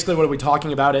So basically, what are we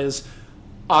talking about is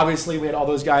obviously we had all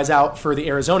those guys out for the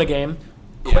Arizona game.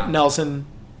 Quentin Nelson,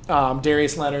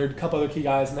 Darius Leonard, a couple other key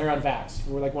guys, and they're unvaxxed.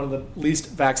 We're one of the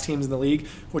least vaxxed teams in the league,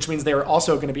 which means they were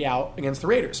also going to be out against the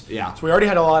Raiders. Yeah. So we already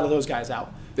had a lot of those guys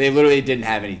out. They literally didn't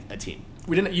have a team.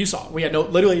 We didn't. You saw. We had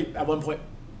literally at one point,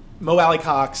 Mo Alley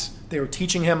Cox. They were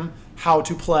teaching him how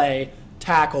to play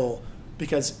tackle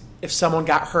because if someone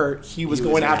got hurt, he was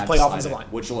going to have to play offensive line.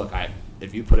 Which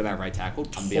if you put him at right tackle,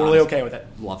 I'm totally okay with it.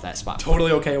 Love that spot.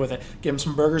 Totally okay with it. Give him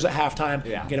some burgers at halftime.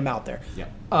 Yeah. Get him out there.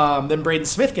 Yeah. Then Braden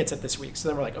Smith gets it this week. So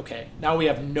then we're okay, now we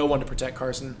have no one to protect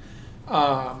Carson.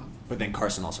 But then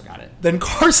Carson also got it. Then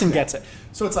Carson gets it.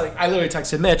 So it's I literally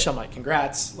texted Mitch. I'm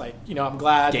congrats. I'm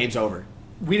glad. Game's over.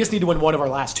 We just need to win one of our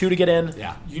last two to get in.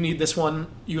 Yeah. You need this one.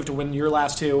 You have to win your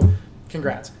last two.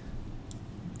 Congrats.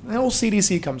 The old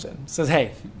CDC comes in. Says,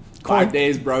 hey. 5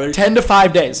 days, brother. 10 to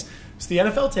 5 days. So the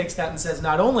NFL takes that and says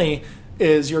not only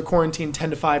is your quarantine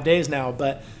 10 to 5 days now,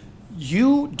 but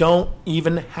you don't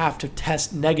even have to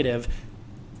test negative,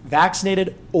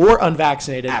 vaccinated or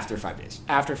unvaccinated. After 5 days.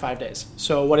 After 5 days.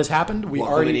 So what has happened?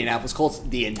 Welcome Indianapolis Colts,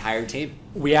 the entire team.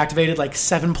 We activated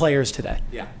 7 players today.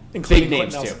 Yeah. Including Big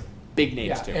names, too. Big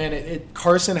names, too. And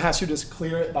Carson has to just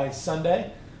clear it by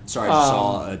Sunday. Sorry, I just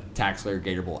saw a Taxler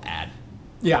Gator Bowl ad.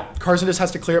 Yeah, Carson just has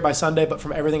to clear it by Sunday, but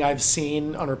from everything I've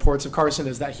seen on reports of Carson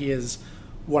is that he is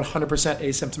 100%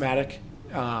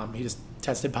 asymptomatic. He just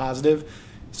tested positive.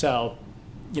 So,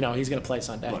 he's going to play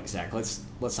Sunday. Look, Zach, let's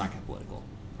not get political,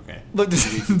 okay? Look,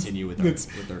 we continue with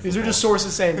our these are just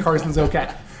sources saying Carson's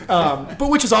okay. But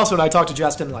which is also, and I talked to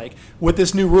Justin, with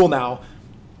this new rule now,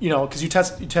 because you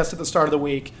test at the start of the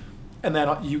week, and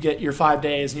then you get your 5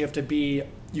 days, and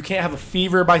you can't have a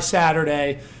fever by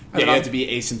Saturday. Yeah, you have to be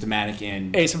asymptomatic.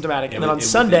 And then on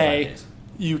Sunday,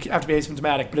 you have to be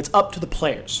asymptomatic, but it's up to the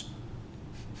players.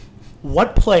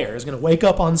 What player is going to wake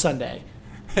up on Sunday,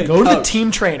 go to the team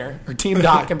trainer or team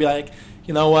doc and be like,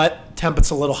 you know what, temp's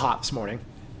a little hot this morning.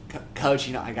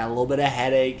 Coach, I got a little bit of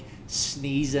headache,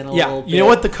 sneezing a little bit. You know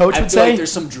what the coach would say? I feel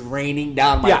there's some draining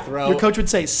down my throat. Your coach would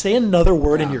say another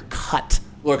word and you're cut.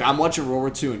 Look, I'm watching World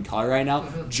War II in color right now.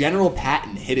 Mm-hmm. General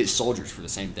Patton hit his soldiers for the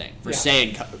same thing, for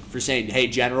saying, "Hey,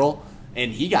 General,"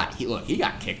 and he got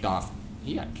kicked off.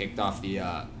 He got kicked off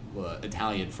the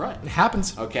Italian front. It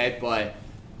happens. Okay, but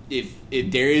if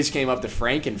Darius came up to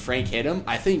Frank and Frank hit him,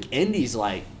 I think Indy's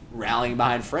rallying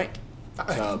behind Frank.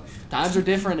 So times are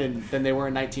different than they were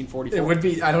in 1944. It would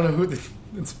be. I don't know who.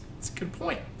 It's a good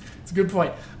point. It's a good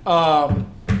point.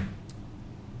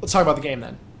 Let's talk about the game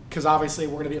then. Because obviously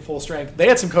we're going to be at full strength. They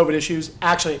had some COVID issues.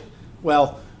 Actually,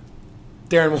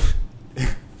 Darren...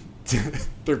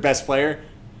 Their best player?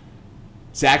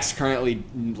 Zach's currently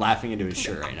laughing into his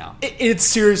shirt right now. It's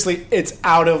seriously, it's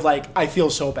out of I feel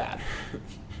so bad.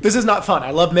 This is not fun.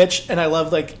 I love Mitch, and I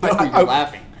love you're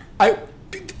laughing.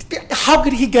 How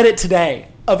could he get it today?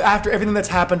 After everything that's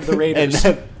happened to the Raiders.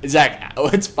 And Zach,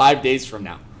 it's 5 days from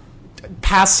now.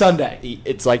 Past Sunday.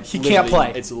 It's he can't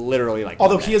play. It's literally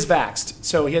although Monday. He is vaxxed,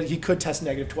 so he could test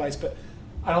negative twice, but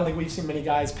I don't think we've seen many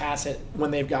guys pass it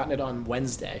when they've gotten it on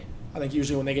Wednesday. I think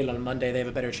usually when they get it on Monday, they have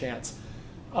a better chance.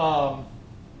 All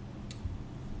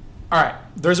right,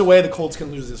 there's a way the Colts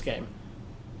can lose this game.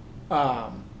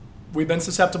 We've been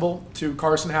susceptible to,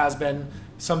 Carson has been,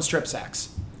 some strip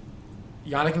sacks.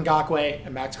 Yannick Ngakoue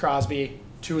and Max Crosby,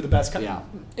 two of the best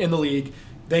in the league.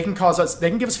 They can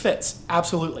give us fits,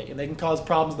 absolutely, and they can cause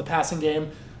problems in the passing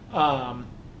game,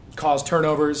 cause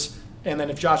turnovers, and then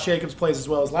if Josh Jacobs plays as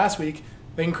well as last week,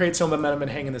 they can create some momentum and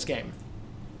hang in this game.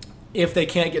 If they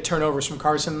can't get turnovers from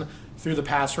Carson through the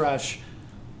pass rush,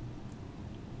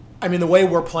 the way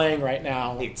we're playing right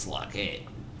now, it's lucky.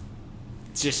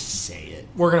 Just say it.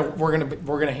 We're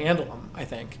gonna handle them. I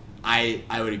think. I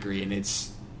would agree, and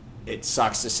it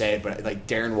sucks to say it, but if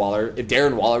Darren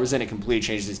Waller was in, it completely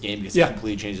changes this game because it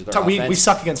completely changes their offense. We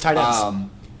suck against tight ends.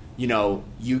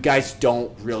 You guys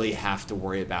don't really have to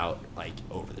worry about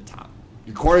over the top.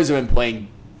 Your corners have been playing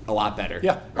a lot better.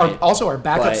 Yeah. Right? Our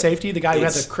backup safety, the guy who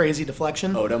had the crazy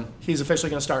deflection, Odom, he's officially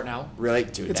going to start now. Really,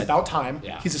 dude? It's about time.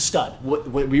 Yeah. He's a stud.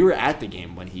 We were at the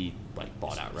game when he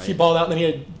balled out, right? He balled out, and then he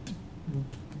had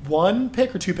 1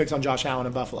 pick or 2 picks on Josh Allen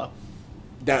in Buffalo.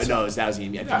 That was the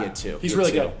game. Yeah, he had 2. He's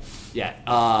really good.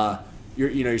 Yeah.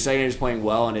 Your secondary is playing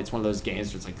well, and it's one of those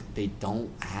games where it's like they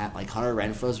don't have like Hunter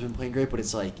Renfro's been playing great, but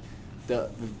it's like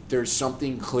there's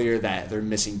something clear that they're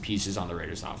missing pieces on the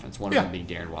Raiders' offense. One of them being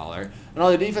Darren Waller, and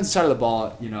on the defensive side of the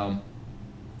ball,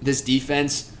 this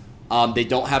defense they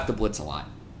don't have to blitz a lot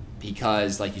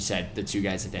because, like you said, the 2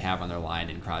 guys that they have on their line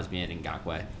in Crosby and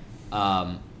Ngakoue,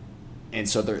 and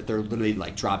so they're literally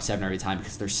like drop 7 every time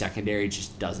because their secondary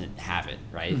just doesn't have it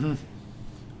right. Mm-hmm.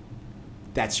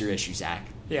 That's your issue, Zach.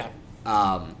 Yeah.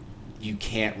 You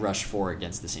can't rush 4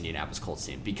 against this Indianapolis Colts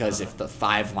team because if the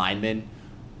 5 linemen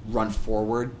run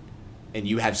forward and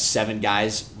you have 7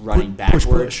 guys running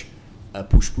backward,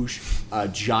 push.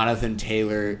 Jonathan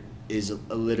Taylor is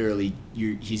literally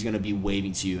he's going to be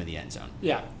waving to you in the end zone.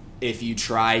 Yeah. If you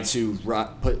try to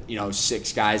put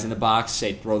 6 guys in the box,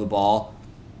 say throw the ball,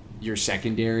 your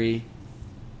secondary.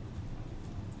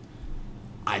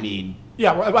 I mean.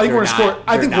 Yeah, I think we're going to score.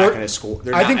 I think we're going to score.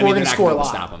 I think we're going to score a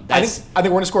lot. I think we're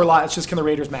going to score a lot. It's just can the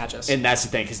Raiders match us? And that's the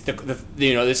thing because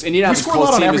this Indianapolis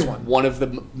Colts team is one of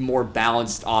the more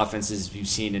balanced offenses we've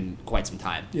seen in quite some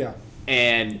time. Yeah.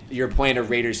 And you're playing a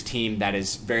Raiders team that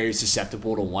is very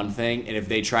susceptible to one thing, and if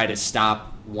they try to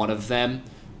stop one of them,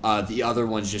 the other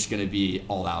one's just going to be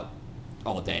all out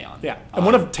all day on. Yeah, and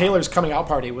one of Taylor's coming out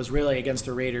party was really against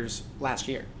the Raiders last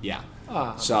year. Yeah.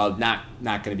 So not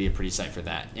going to be a pretty sight for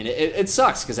that, and it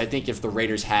sucks because I think if the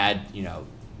Raiders had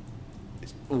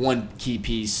one key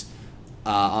piece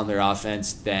on their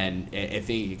offense, then I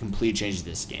think it completely changes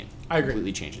this game. I agree.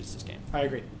 Completely changes this game. I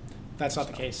agree. That's not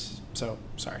the case. So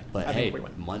sorry. But I hey, think we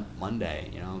win.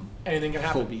 Monday, anything can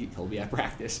happen. He'll be at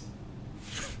practice.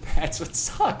 That's what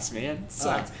sucks, man. It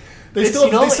sucks. They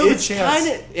still have a chance.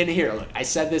 Kinda, and here, look, I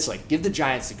said this, give the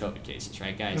Giants the COVID cases,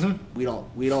 right, guys? Mm-hmm.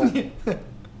 We don't.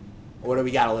 What do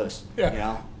we got to lose?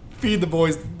 Yeah. Feed the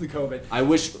boys the COVID. I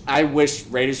wish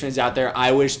Raiders fans out there.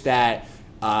 I wish that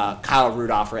Kyle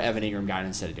Rudolph or Evan Ingram got it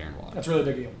instead of Darren Waller. That's really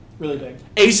big deal. Really big.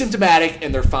 Asymptomatic,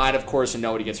 and they're fine, of course, and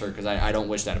nobody gets hurt because I don't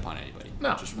wish that upon anybody.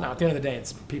 No, at the end of the day,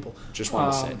 it's people. Just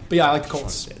wanted to say. But yeah, I like the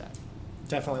Colts. Just wanted to say that.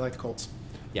 Definitely like the Colts.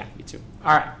 Yeah, me too.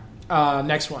 All right,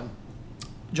 next one.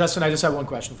 Justin, I just have one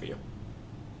question for you.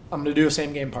 I'm going to do a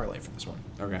same game parlay for this one.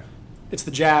 Okay. It's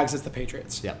the Jags. It's the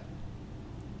Patriots. Yep.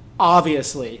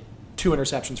 Obviously, 2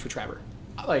 interceptions for Trevor.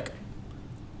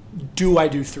 Do I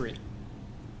do 3?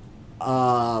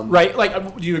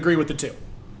 Right? Do you agree with the 2?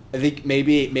 I think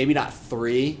maybe not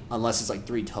 3 unless it's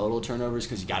 3 total turnovers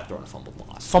because you got to throw in a fumble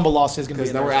loss. Fumble loss is going to be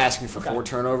because then we're asking for 4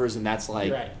 turnovers and that's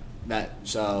right. that.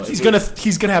 So he's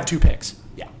gonna have 2 picks.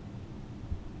 Yeah.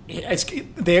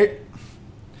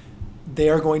 They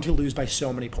are going to lose by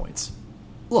so many points.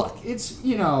 Look, it's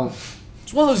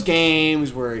it's one of those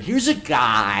games where here's a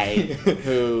guy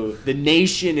who the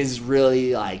nation is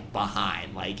really behind.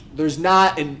 There's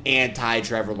not an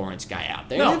anti-Trevor Lawrence guy out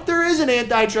there. No. If there is an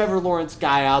anti-Trevor Lawrence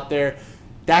guy out there,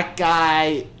 that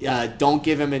guy don't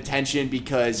give him attention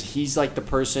because he's the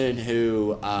person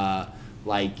who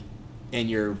in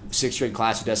your 6th grade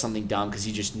class who does something dumb because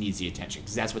he just needs the attention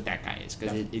because that's what that guy is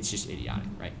because it's just idiotic,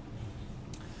 right?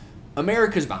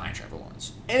 America's behind Trevor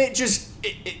Lawrence, and it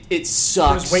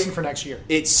sucks. We're just waiting for next year.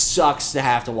 It sucks to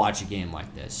have to watch a game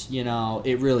like this.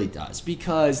 It really does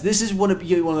because this is one of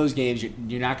those games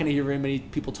you're not going to hear very many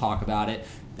people talk about it.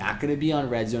 Not going to be on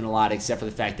Red Zone a lot, except for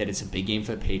the fact that it's a big game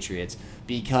for the Patriots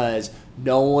because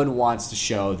no one wants to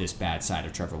show this bad side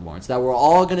of Trevor Lawrence that we're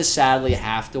all going to sadly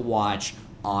have to watch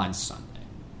on Sunday.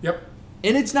 Yep.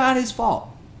 And it's not his fault.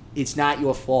 It's not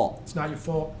your fault. It's not your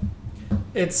fault.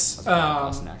 It's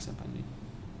Boston accent by me.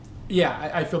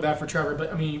 Yeah, I feel bad for Trevor,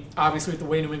 but obviously with the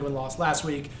way New England lost last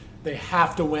week, they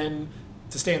have to win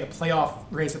to stay in the playoff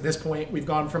race at this point. We've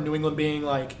gone from New England being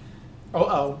New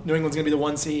England's going to be the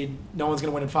 1 seed, no one's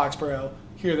going to win in Foxborough,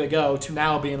 here they go, to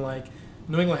now being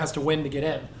New England has to win to get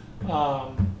in.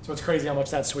 So it's crazy how much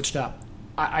that's switched up.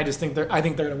 I think they're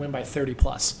going to win by 30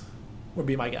 plus, would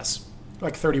be my guess.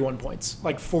 31 points,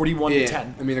 41 to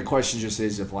 10. The question just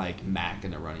is if Mac in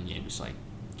the running game just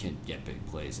can get big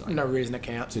plays. No reason it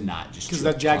can't. To not just because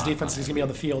that Jags defense is going to be on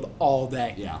the field all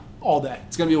day. Yeah, all day.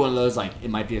 It's going to be one of those it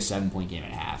might be a 7-point game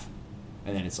at half,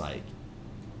 and then it's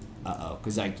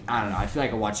because I don't know. I feel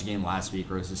I watched a game last week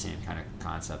where it was the same kind of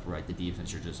concept where the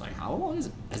defense are just how long is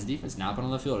it? Has the defense not been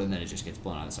on the field? And then it just gets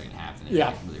blown out in the second half, and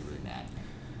they're really really mad.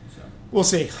 So we'll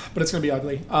see, but it's going to be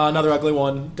ugly. Another ugly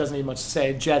one. Doesn't need much to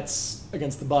say. Jets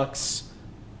against the Bucks.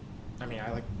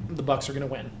 The Bucks are going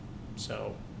to win,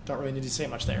 so don't really need to say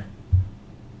much there.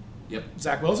 Yep.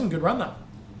 Zach Wilson, good run though.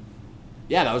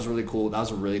 Yeah, that was really cool. That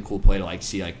was a really cool play to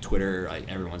see Twitter.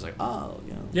 Everyone's oh,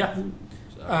 Yeah.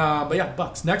 So. But yeah,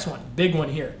 Bucks. Next one, big one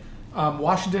here.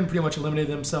 Washington pretty much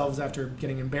eliminated themselves after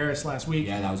getting embarrassed last week.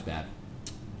 Yeah, that was bad.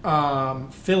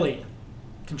 Philly,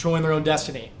 controlling their own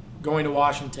destiny, going to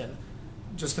Washington.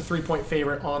 Just a 3-point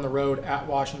favorite on the road at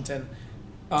Washington.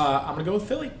 I'm going to go with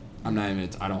Philly. I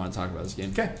don't want to talk about this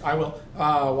game. Okay, I will.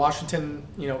 Washington,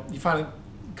 you finally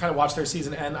kind of watch their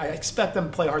season end. I expect them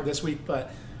to play hard this week,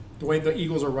 but the way the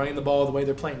Eagles are running the ball, the way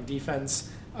they're playing defense,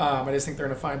 I just think they're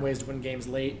going to find ways to win games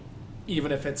late,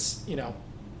 even if it's,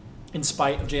 in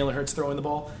spite of Jalen Hurts throwing the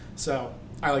ball. So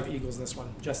I like the Eagles in this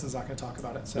one. Justin's not going to talk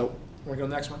about it. So we're going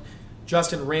to go next one.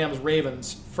 Justin, Rams,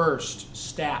 Ravens, first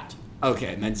stat.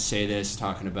 Okay, I meant to say this,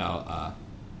 talking about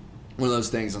one of those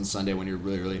things on Sunday when you're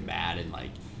really, really mad and,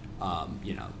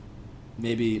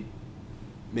 maybe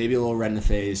a little red in the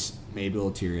face, maybe a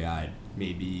little teary-eyed,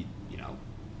 maybe,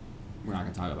 we're not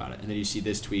going to talk about it. And then you see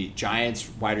this tweet, Giants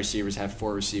wide receivers have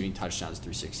 4 receiving touchdowns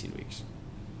through 16 weeks.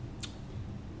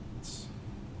 It's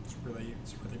really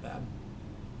bad.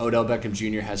 Odell Beckham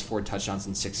Jr. has 4 touchdowns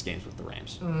in 6 games with the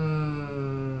Rams.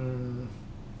 I'm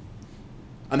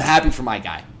happy for my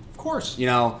guy. Of course. You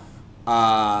knew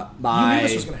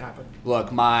this was going to happen. Look,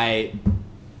 I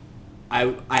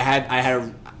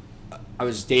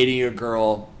was dating a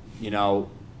girl,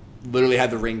 literally had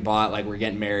the ring bought, like we're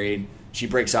getting married. She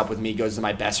breaks up with me, goes to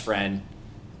my best friend,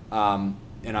 and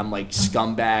I'm like,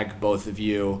 scumbag, both of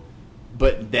you.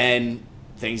 But then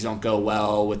things don't go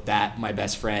well with my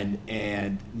best friend,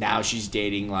 and now she's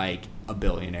dating like a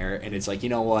billionaire, and it's like, you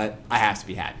know what? I have to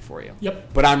be happy for you.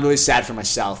 Yep. But I'm really sad for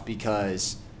myself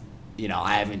because,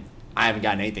 I haven't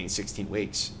gotten anything in 16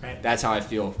 weeks. Right. That's how I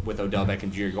feel with Odell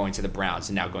Beckham Jr. going to the Browns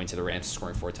and now going to the Rams,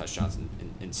 scoring 4 touchdowns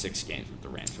in 6 games with the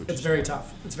Rams. Which it's very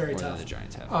tough. It's very more tough. Than the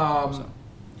Giants have.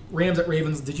 Rams at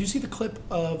Ravens. Did you see the clip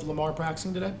of Lamar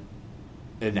practicing today?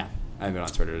 No, I haven't been on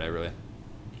Twitter today, really.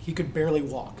 He could barely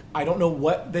walk. I don't know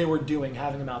what they were doing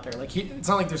having him out there. Like it's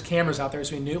not like there's cameras out there,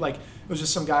 so he knew. Like it was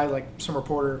just some guy, like some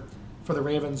reporter for the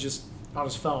Ravens, just on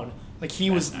his phone. Like he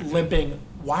was limping.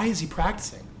 Why is he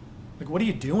practicing? Like, what are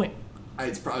you doing?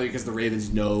 It's probably because the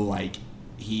Ravens know, like,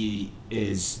 he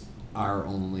is our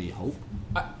only hope.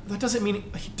 That doesn't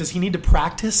mean... Does he need to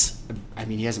practice? I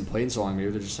mean, he hasn't played in so long.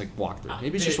 Maybe they're just, like, walk through.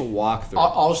 Maybe it's just a walk through.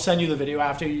 I'll send you the video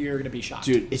after. You're going to be shocked.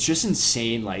 Dude, it's just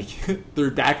insane. Like,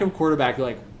 their backup quarterback,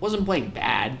 like, wasn't playing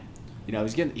bad. He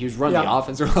was running the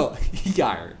offense. He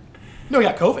got hurt. No, he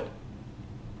got COVID.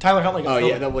 Tyler Huntley got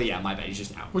COVID. Yeah, my bad. He's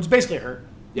just out. Which is basically hurt.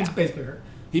 Yeah. It's basically hurt.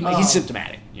 He's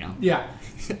symptomatic, Yeah.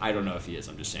 I don't know if he is.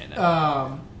 I'm just saying that.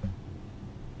 I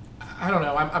don't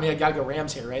know. I got to go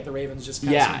Rams here, right? The Ravens just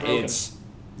kind of seem broken.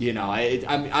 It's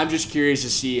I'm just curious to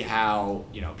see how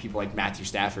people like Matthew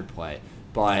Stafford play,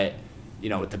 but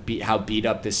with how beat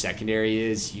up this secondary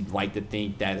is, you'd like to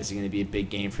think that this is going to be a big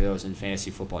game for those in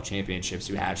fantasy football championships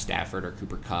who have Stafford or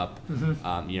Cooper Kupp,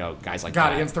 guys like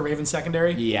that. Against the Ravens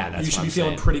secondary. Yeah, that's you should what be I'm feeling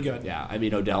saying. pretty good. Yeah, I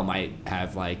mean Odell might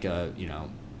have like a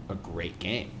great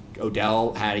game.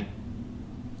 Odell had,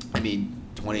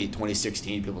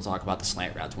 2016, people talk about the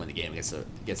slant route to win the game against the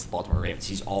Baltimore Ravens.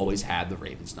 He's always had the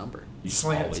Ravens number.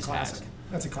 Slant is classic.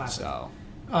 That's a classic. So,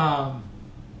 but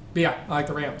yeah, I like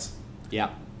the Rams.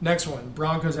 Yeah. Next one,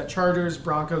 Broncos at Chargers.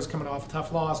 Broncos coming off a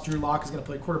tough loss. Drew Lock is going to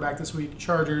play quarterback this week.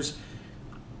 Chargers,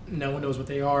 no one knows what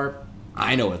they are.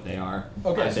 I know what they are.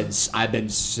 Okay, I've been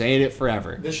saying it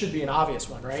forever. This should be an obvious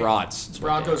one, right? Frauds.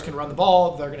 Broncos can run the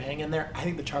ball. They're going to hang in there. I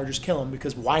think the Chargers kill them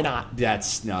because why not? The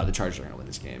Chargers are going to win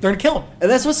this game. They're going to kill them.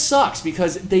 And that's what sucks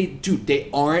because they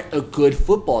aren't a good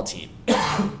football team.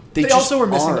 They also were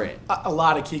missing a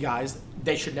lot of key guys.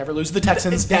 They should never lose to the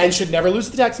Texans. They should never lose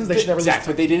to the Texans. They should never lose to the Texans.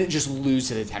 But they didn't just lose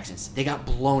to the Texans. They got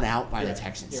blown out by the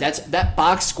Texans. That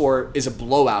box score is a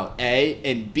blowout, A,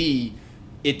 and B,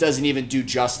 it doesn't even do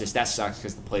justice. That sucks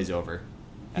because the play's over.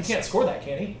 He can't score that,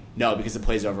 can he? No, because the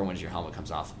play's over when your helmet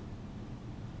comes off.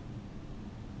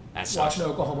 That sucks.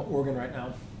 Watching Oklahoma-Oregon right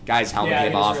now. Guy's helmet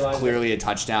came off, clearly a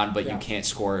touchdown, but you can't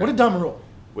score. What a dumb rule.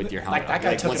 With your helmet. That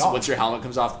guy took it off. Once your helmet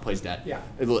comes off, the play's dead. Yeah.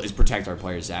 It's protect our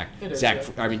players, Zach. It is,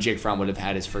 Jake Fromm would have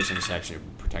had his first interception if we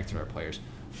protected our players.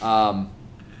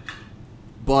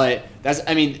 But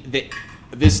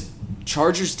this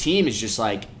Chargers team is just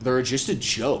like, they're just a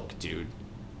joke, dude.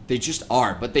 They just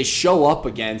are. But they show up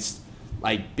against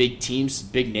like big teams,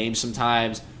 big names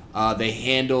sometimes. They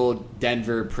handled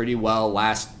Denver pretty well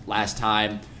last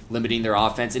time, limiting their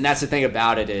offense. And that's the thing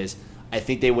about it is, I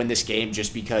think they win this game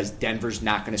just because Denver's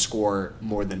not going to score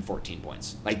more than 14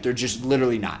 points. Like, they're just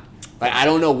literally not. Like, I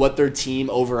don't know what their team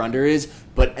over-under is,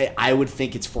 but I would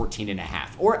think it's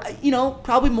 14.5. Or,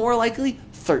 probably more likely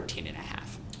 13.5.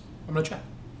 I'm going to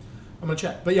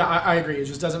check. But, yeah, I agree. It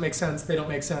just doesn't make sense. They don't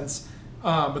make sense.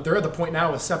 But they're at the point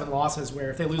now with 7 losses where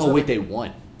if they lose... they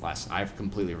won. I've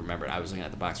completely remembered. I was looking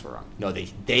at the box score wrong. No,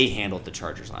 they handled the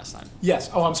Chargers last time. Yes.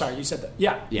 Oh, I'm sorry. You said that.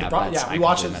 Yeah. We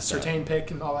watched the Surtain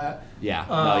pick and all that. Yeah.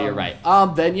 No, you're right.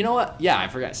 Then you know what? Yeah, I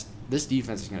forgot. This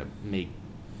defense is going to make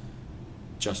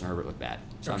Justin Herbert look bad.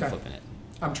 So I'm flipping it.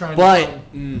 I'm trying. But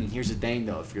here's the thing,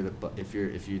 though. If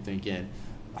you're thinking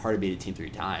hard to beat a team 3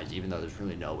 times, even though there's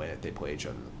really no way that they play each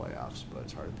other in the playoffs, but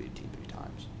it's hard to beat a team 3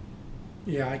 times.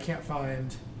 Yeah, I can't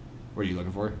find. What are you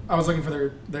looking for? I was looking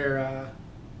for their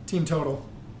team total.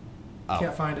 Oh.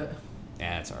 Can't find it.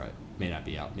 Yeah, that's all right. May not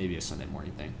be out. Maybe a Sunday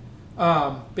morning thing.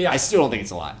 But yeah, I still don't think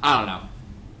it's a lot. I don't know.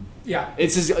 Yeah,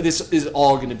 this is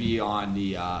all going to be on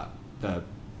the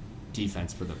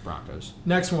defense for the Broncos.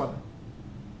 Next one,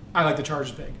 I like the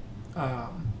Chargers big.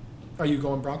 Are you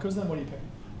going Broncos then? What are you picking?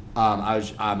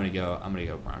 I'm gonna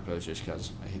go Broncos just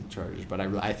because I hate the Chargers, but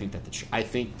I think that I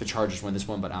think the Chargers win this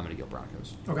one, but I'm gonna go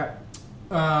Broncos. Okay.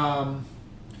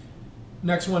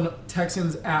 Next one,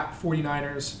 Texans at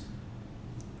 49ers.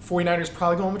 49ers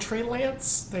probably going with Trey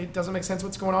Lance. It doesn't make sense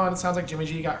what's going on. It sounds like Jimmy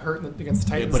G got hurt against the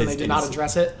Titans, and they did not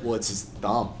address it. Well, it's his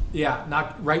thumb. Yeah,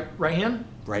 not right hand.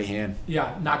 Right hand.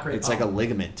 Yeah, not great. It's like a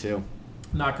ligament too.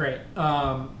 Not great.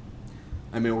 I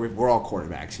mean, we're all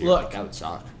quarterbacks here. Look, like, that would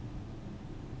suck.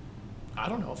 I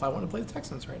don't know if I want to play the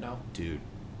Texans right now, dude.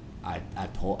 I've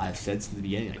said since the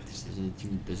beginning, like, this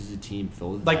is a team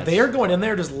filled with like, they are going in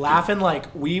there just laughing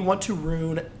like we want to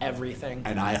ruin everything.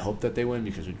 And I hope that they win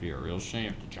because it would be a real shame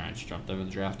if the Giants jumped over the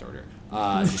draft order.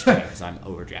 Just because I'm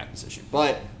over draft position.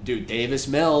 But dude, Davis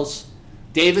Mills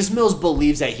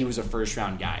believes that he was a first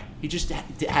round guy. He just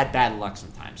had bad luck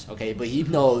sometimes. Okay, but he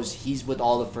knows he's with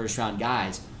all the first round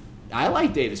guys. I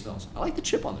like Davis Mills. I like the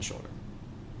chip on the shoulder.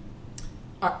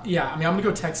 Yeah, I mean, I'm going to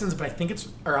go Texans, but I think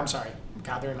I'm sorry.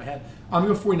 God, they're in my head. I'm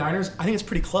going to go 49ers. I think it's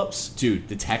pretty close. Dude,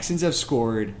 the Texans have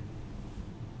scored,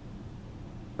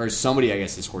 or somebody, I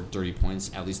guess, has scored 30 points,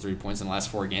 at least 30 points in the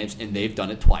last 4 games, and they've done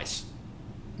it twice.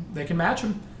 They can match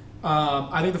them.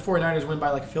 I think the 49ers win by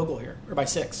like a field goal here, or by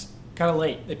 6. Kind of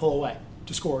late. They pull away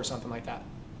to score or something like that.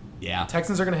 Yeah.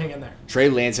 Texans are going to hang in there. Trey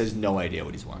Lance has no idea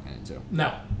what he's walking into.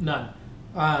 No, none.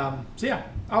 So, yeah,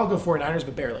 I'll go 49ers,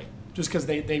 but barely. Just because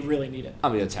they really need it.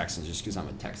 I'm going to go Texans just because I'm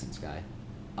a Texans guy.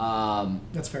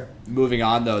 That's fair. Moving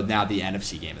on, though, now the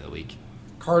NFC game of the week.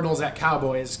 Cardinals at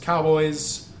Cowboys.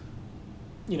 Cowboys,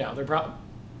 they're probably...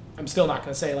 I'm still not going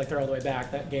to say like they're all the way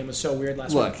back. That game was so weird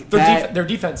last week. Their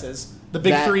defenses, the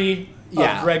big three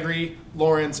of Gregory,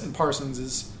 Lawrence, and Parsons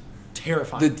is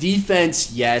terrifying. The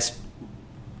defense, yes.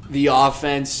 The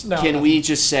offense, we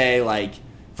just say, like...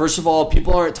 First of all,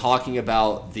 people aren't talking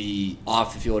about the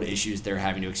off-the-field issues they're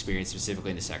having to experience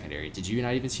specifically in the secondary. Did you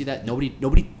not even see that?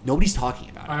 Nobody's talking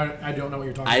about it. I don't know what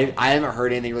you're talking about. I haven't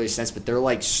heard anything really since, but they're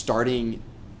like starting,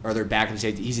 or they're back in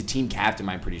safety. He's a team captain,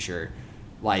 I'm pretty sure.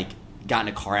 Like, got in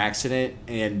a car accident,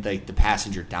 and like the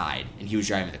passenger died, and he was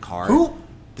driving the car. Who?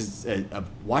 A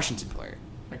Washington player.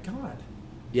 My God.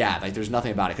 Yeah, like there's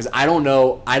nothing about it because I don't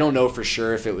know for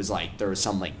sure if it was like there was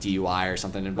some like DUI or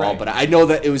something involved, but I know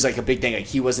that it was like a big thing. Like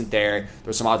he wasn't there. There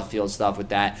was some off the field stuff with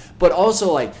that, but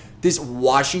also like this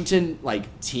Washington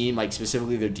like team, like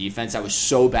specifically their defense, that was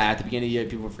so bad at the beginning of the year,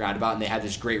 people forgot about, and they had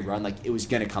this great run. Like it was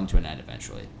gonna come to an end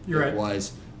eventually. You're right. It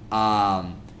was.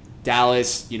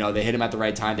 Dallas, they hit him at the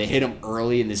right time. They hit him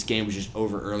early, and this game was just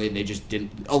over early, and they just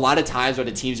didn't. A lot of times when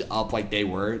the team's up like they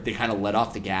kind of let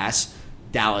off the gas.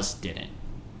 Dallas didn't.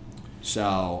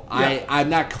 So I'm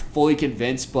not fully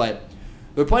convinced, but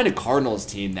they're playing a Cardinals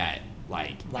team that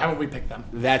like. Why would we pick them?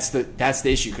 That's the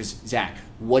issue. Because Zach,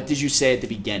 what did you say at the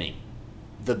beginning?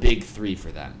 The big 3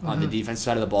 for them on the defense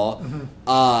side of the ball.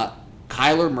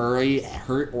 Kyler Murray,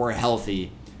 hurt or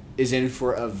healthy, is in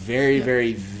for a very,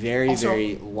 very, very, also,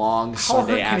 very long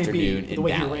Sunday afternoon in the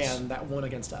way Dallas. He ran that one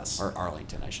against us. Or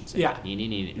Arlington, I should say. Yeah.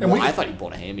 I thought he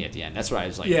pulled a hammy at the end. That's what I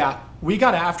was like. Yeah, we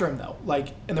got after him, though.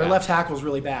 And their left tackle was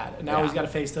really bad. And now he's got to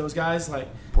face those guys.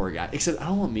 Poor guy. Except I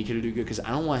don't want Mika to do good because I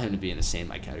don't want him to be in the same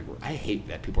category. I hate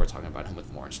that people are talking about him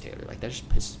with Lawrence Taylor. Like, that just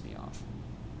pisses me off.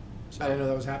 So. I didn't know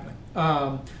that was happening.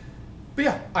 But,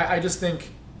 yeah, I just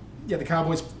think, the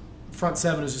Cowboys' front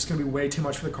 7 is just going to be way too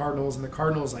much for the Cardinals. And the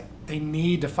Cardinals, they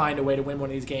need to find a way to win one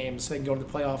of these games so they can go to the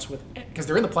playoffs because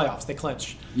they're in the playoffs. They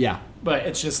clinch. Yeah. But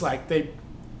it's just like they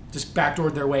just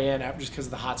backdoored their way in just because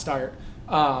of the hot start.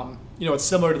 It's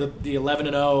similar to the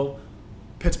 11-0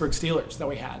 Pittsburgh Steelers that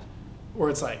we had, where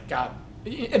it's like, God,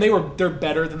 and they're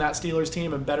better than that Steelers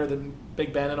team and better than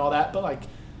Big Ben and all that, but like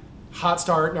hot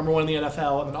start, number 1 in the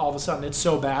NFL, and then all of a sudden it's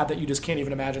so bad that you just can't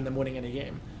even imagine them winning any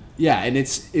game. Yeah, and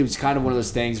it was kind of one of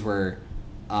those things where,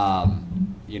 I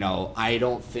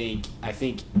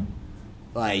think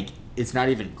like it's not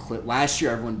even Cliff. Last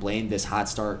year, everyone blamed this hot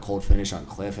start, cold finish on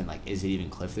Cliff, and is it even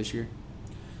Cliff this year?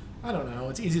 I don't know.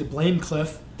 It's easy to blame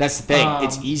Cliff. That's the thing.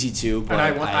 It's easy to, but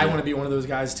and I want to be one of those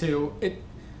guys too.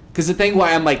 Because the thing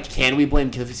why I'm like, can we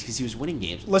blame Cliff? Is because he was winning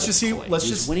games. Let's just see. He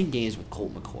was winning games with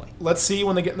Colt McCoy. Let's see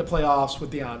when they get in the playoffs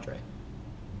with DeAndre.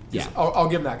 Yeah, I'll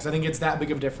give him that because I think it's that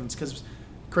big of a difference. Because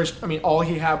all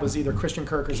he had was either Christian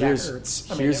Kirk or Zach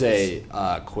Ertz. Here's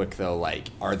a quick though.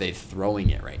 Are they throwing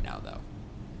it right now though?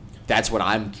 That's what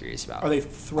I'm curious about. Are they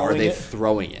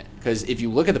throwing it? Because if you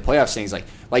look at the playoff standings, like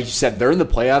you said, they're in the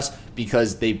playoffs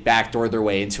because they backdoored their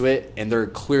way into it, and they're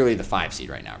clearly the 5 seed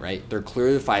right now, right? They're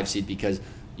clearly the 5 seed because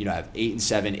have 8 and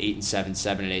 7, 8 and 7,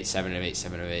 7 and 8, 7 and 8,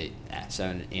 7 and 8,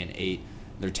 7 and 8.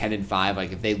 They're 10 and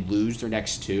 5. If they lose their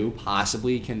next 2,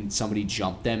 possibly can somebody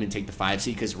jump them and take the 5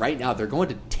 seed? Because right now they're going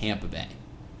to Tampa Bay.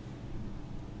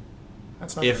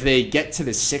 That's not if they get to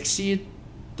the 6 seed,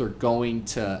 they're going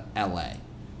to LA.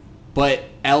 But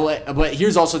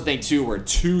here's also the thing too, where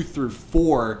 2 through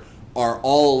 4 are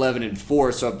all 11 and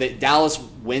 4. So if Dallas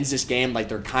wins this game,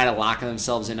 they're kind of locking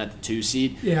themselves in at the 2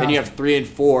 seed. Yeah. Then you have 3 and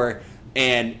 4,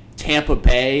 and Tampa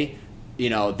Bay.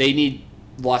 They need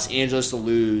Los Angeles to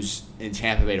lose and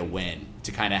Tampa Bay to win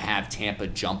to kind of have Tampa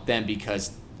jump them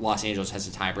because Los Angeles has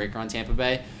a tiebreaker on Tampa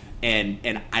Bay, and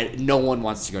no one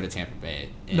wants to go to Tampa Bay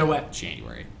in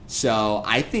January. So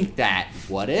I think that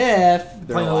what if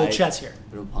they're playing a little chess here?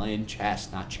 They're playing chess,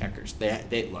 not checkers.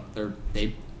 They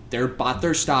bought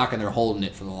their stock and they're holding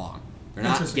it for the long. They're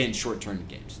not getting short-term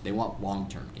games. They want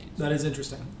long-term games. That is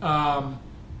interesting. But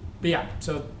yeah,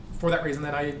 so for that reason,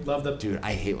 then I love the dude.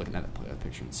 I hate looking at the playoff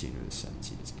picture and seeing who the 7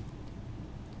 seed is.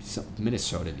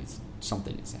 Minnesota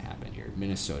something needs to happen here.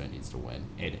 Minnesota needs to win.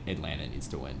 Atlanta needs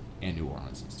to win, and New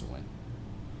Orleans needs to win.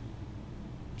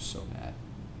 I'm so mad.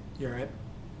 You're right.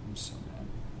 I'm so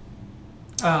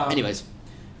mad.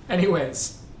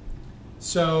 Anyways,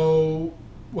 so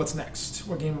what's next?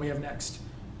 What game do we have next?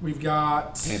 We've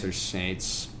got Panthers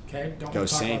Saints. Okay, don't go talk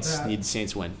Saints. About that. Need the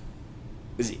Saints win.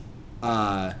 Is he?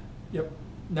 Yep.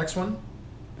 Next one.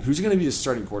 Who's going to be the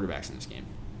starting quarterbacks in this game?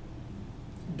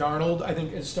 Darnold, I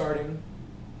think, is starting,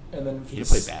 and then he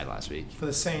played bad last week. For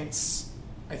the Saints,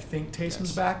 I think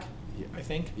Taysom's back. Yeah. I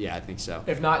think. Yeah, I think so.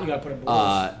 If not, you got to put him.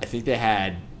 I think they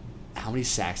had. How many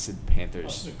sacks did the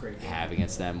Panthers have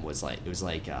against them? It was 8.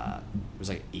 The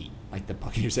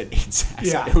Buccaneers had 8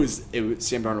 sacks. Yeah. It was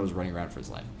Sam Darnold was running around for his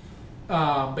life.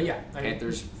 But yeah,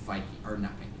 Panthers, Vikings, or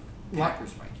not Panthers.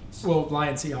 Packers, Vikings. Well,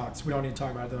 Lions, Seahawks. We don't need to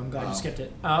talk about it though. I'm glad you skipped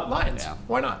it. Lions. Yeah.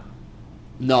 Why not?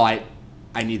 No, I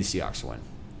need the Seahawks to win.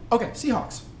 Okay,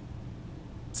 Seahawks.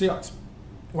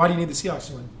 Why do you need the Seahawks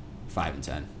to win? 5 and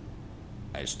 10.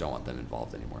 I just don't want them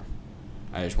involved anymore.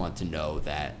 I just want to know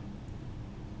that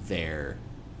they're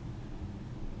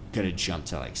gonna jump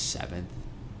to 7th.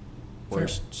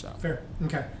 Fair.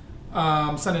 Okay.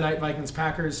 Sunday night, Vikings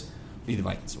Packers. Need the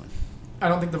Vikings to win. I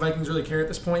don't think the Vikings really care at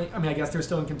this point. I mean, I guess they're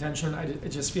still in contention. It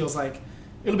just feels like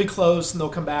it'll be close and they'll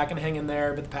come back and hang in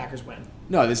there, but the Packers win.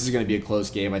 No, this is going to be a close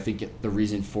game. I think the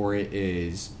reason for it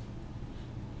is,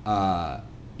 the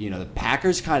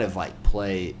Packers kind of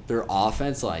play their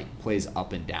offense plays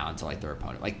up and down to their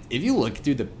opponent. If you look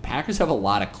through, the Packers have a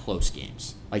lot of close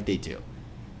games. They do.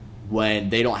 When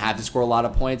they don't have to score a lot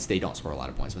of points, they don't score a lot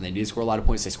of points. When they need to score a lot of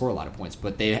points, they score a lot of points.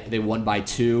 But they won by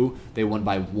 2. They won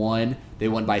by 1. They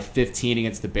won by 15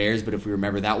 against the Bears. But if we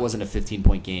remember, that wasn't a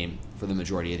 15-point game for the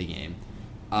majority of the game.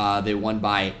 They won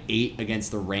by 8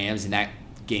 against the Rams, and that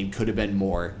game could have been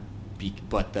more,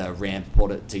 but the Rams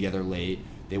pulled it together late.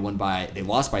 They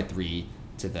lost by 3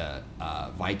 to the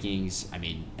Vikings. I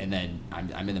mean, and then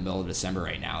I'm in the middle of December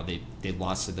right now. They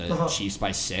lost to the Chiefs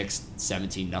by 6,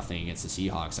 17-0 against the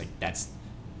Seahawks. That's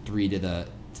 3 to the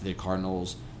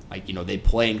Cardinals. They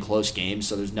play in close games,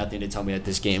 so there's nothing to tell me that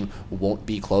this game won't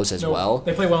be close as well.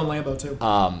 They play well in Lambeau too.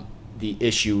 The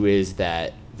issue is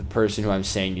that the person who I'm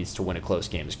saying needs to win a close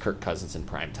game is Kirk Cousins in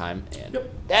prime time, and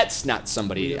that's not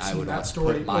somebody I would want to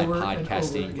put my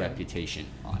podcasting reputation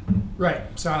on. Right.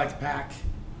 So I like to pack.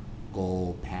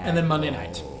 Go pack. And then Monday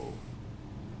night,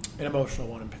 an emotional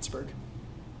one in Pittsburgh.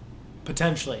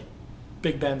 Potentially,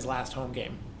 Big Ben's last home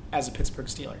game as a Pittsburgh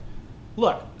Steeler.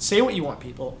 Look, say what you want,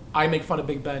 people. I make fun of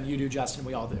Big Ben. You do, Justin.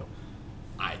 We all do.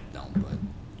 I don't, but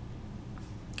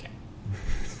okay.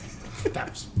 That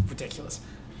was ridiculous.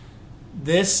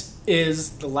 This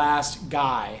is the last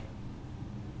guy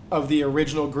of the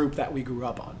original group that we grew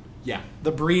up on. Yeah.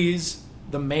 The Breeze,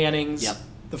 the Mannings,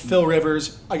 the Phil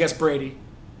Rivers, I guess Brady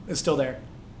is still there.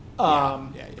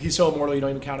 He's so immortal you don't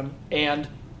even count him. And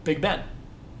Big Ben.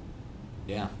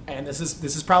 Yeah. And this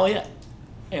is probably it.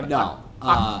 And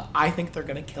I think they're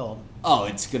going to kill him. Oh,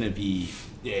 it's gonna be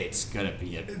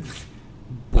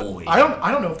boy. I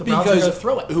don't know if the Browns are going to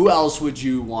throw it. Who else would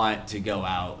you want to go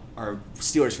out, or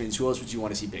Steelers fans, who else would you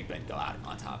want to see Big Ben go out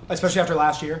on top of? Especially after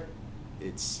last year?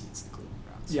 It's the Cleveland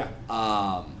Browns. Yeah.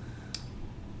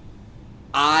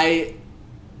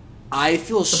 I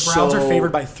feel the Browns are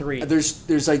favored by 3.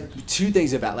 There's like two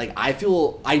things about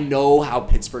I know how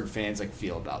Pittsburgh fans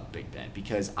feel about Big Ben,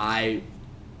 because I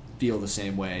feel the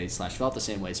same way / felt the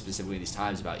same way specifically these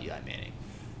times about Eli Manning.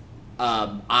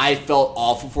 I felt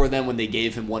awful for them when they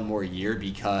gave him one more year,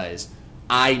 because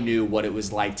I knew what it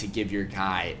was like to give your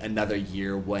guy another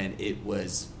year when it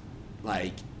was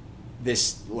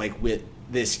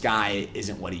this guy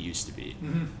isn't what he used to be.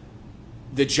 Mm-hmm.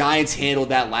 The Giants handled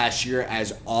that last year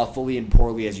as awfully and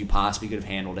poorly as you possibly could have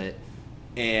handled it.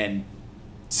 And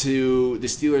to the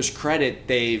Steelers' credit,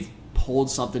 they've pulled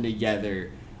something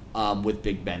together with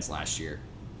Big Ben's last year.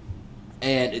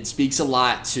 And it speaks a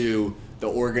lot to the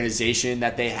organization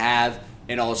that they have,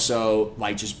 and also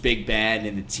just Big Ben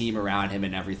and the team around him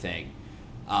and everything.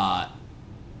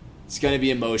 It's going to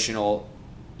be emotional.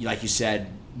 Like you said,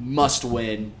 must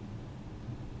win.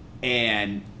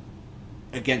 And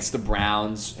against the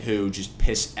Browns, who just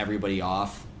piss everybody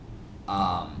off.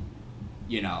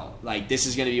 This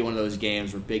is going to be one of those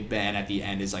games where Big Ben at the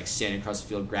end is standing across the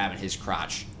field grabbing his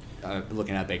crotch,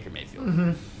 looking at Baker Mayfield.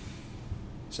 Mm-hmm.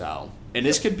 So, and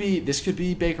this could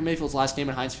be Baker Mayfield's last game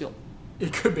at Heinz Field.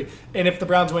 It could be. And if the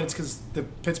Browns win, it's because the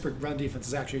Pittsburgh run defense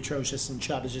is actually atrocious and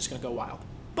Chubb is just going to go wild.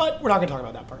 But we're not going to talk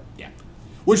about that part. Yeah.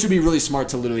 Which would be really smart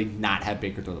to literally not have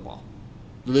Baker throw the ball.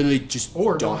 Literally just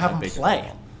don't have him Baker play.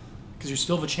 Because you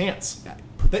still have a chance. Yeah,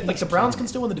 the Browns can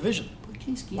still win the division. Put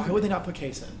Case Keenum. Why would they not put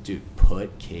Case in? Dude,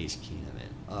 put Case Keenum in.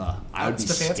 I would be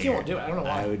scared. Stefanski won't do it. I don't know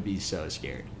why. I would be so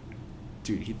scared.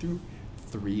 Dude, he threw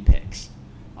 3 picks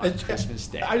on Christmas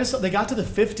Day. They got to the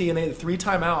 50 and they had 3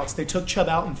 timeouts. They took Chubb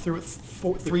out and threw it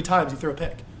 3 times. He threw a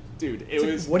pick. Dude, it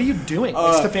was... what are you doing?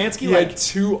 Stefanski he had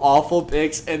 2 awful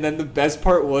picks, and then the best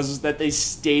part was that they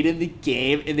stayed in the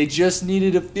game, and they just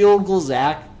needed a field goal,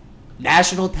 Zach.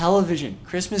 National television,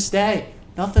 Christmas Day,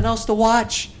 nothing else to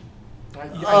watch.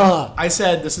 I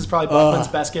said this is probably Buchman's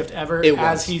best gift ever.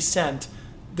 As he sent,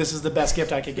 this is the best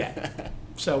gift I could get.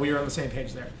 So we were on the same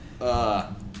page there.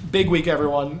 Big week,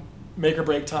 everyone. Make or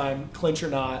break time, clinch or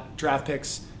not, draft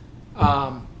picks.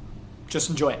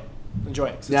 Just enjoy it. Enjoy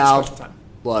it. It's a special time.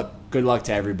 Look, good luck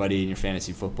to everybody in your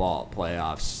fantasy football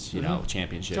playoffs,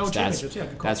 championships.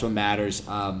 That's what matters.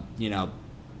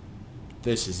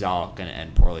 This is all going to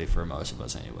end poorly for most of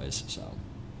us anyways. So,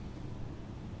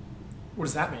 what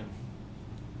does that mean?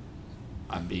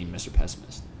 I'm being Mr.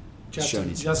 Pessimist.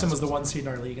 Justin was the 1 seed in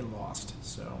our league and lost.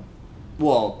 So,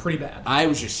 pretty bad. I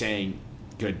was just saying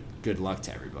good luck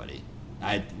to everybody.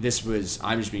 I'm just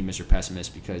being Mr.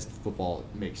 Pessimist because football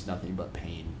makes nothing but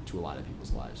pain to a lot of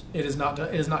people's lives. It is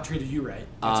not treated you right.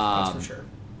 That's for sure.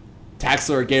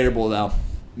 Taxler Gator Bowl, though.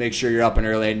 Make sure you're up and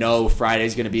early. I know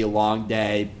Friday's going to be a long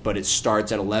day, but it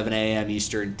starts at 11 a.m.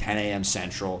 Eastern, 10 a.m.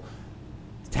 Central.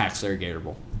 Taxler Gator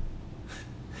Bowl.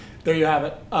 There you have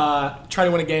it. Try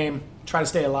to win a game. Try to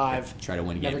stay alive. Try to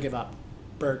win a game. Never give up.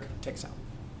 Berg, take us out.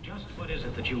 Just what is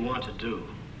it that you want to do?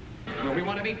 Well, we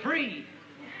want to be free.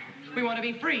 We want to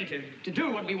be free to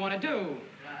do what we want to do.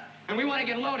 And we want to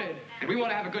get loaded. And we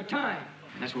want to have a good time.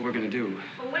 And that's what we're going to do.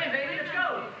 Well, win, baby. Let's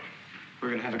go.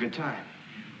 We're going to have a good time.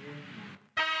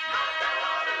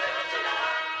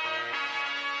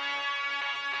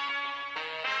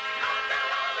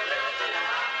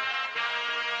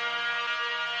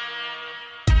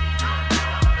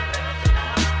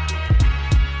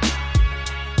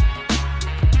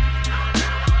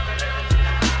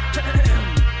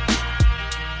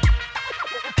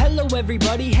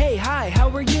 Everybody, hey, hi, how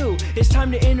are you? It's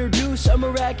time to introduce a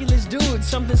miraculous dude.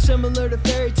 Something similar to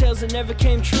fairy tales that never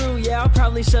came true. Yeah, I'll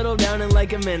probably settle down in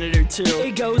like a minute or 2.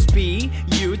 It goes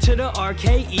B-U to the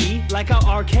R-K-E, like a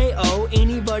RKO.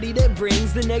 Anybody that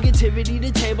brings the negativity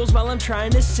to tables while I'm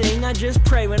trying to sing. I just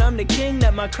pray when I'm the king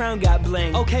that my crown got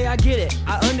bling. Okay, I get it,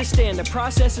 I understand, the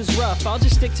process is rough. I'll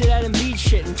just stick to that Embiid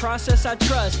shit and process I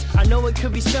trust. I know it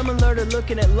could be similar to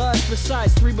looking at lust.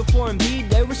 Besides, 3 before Embiid,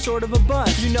 they were sort of a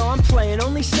bust. You know I'm playing,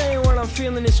 only saying what I'm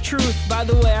feeling is truth. By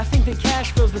the way, I think that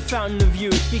cash fills the fountain of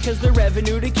youth, because the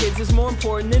revenue to kids is more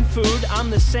important than food. I'm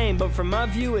the same, but from my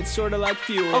view, it's sorta like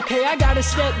fuel. Okay, I gotta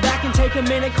step back and take a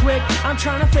minute quick. I'm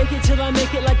trying to fake it till I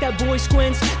make it like that boy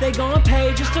Squints. They gon'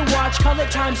 pay just to watch, call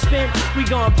it time spent. We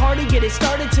gon' party, get it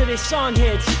started till this song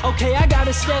hits. Okay, I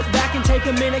gotta step back and take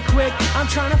a minute quick. I'm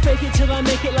trying to fake it till I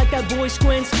make it like that boy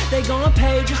Squints. They gon'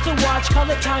 pay just to watch, call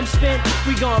it time spent.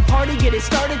 We gon' party, get it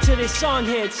started till this song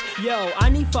hits. Yo, I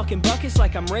need fucking buckets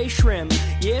like I'm Ray Shrim.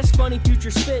 Yeah, it's funny,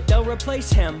 future spit, they'll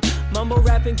replace him. Mumble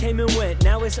rapping came and went,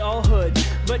 now it's all hood.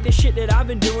 But the shit that I've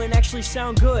been doing actually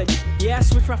sound good. Yeah, I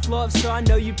switch my flow up so I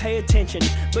know you pay attention.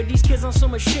 But these kids on so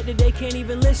much shit that they can't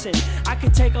even listen. I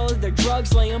could take all of their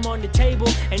drugs, lay them on the table,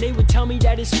 and they would tell me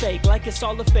that it's fake, like it's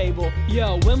all a fable.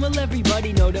 Yo, when will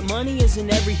everybody know that money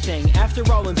isn't everything? After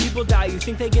all, when people die, you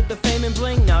think they get the fame and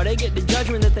bling? No, they get the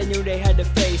judgment that they knew they had to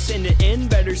face. In the end,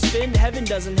 better spend, heaven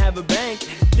doesn't have a bank.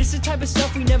 This is the type of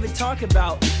stuff we never talk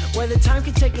about. Whether time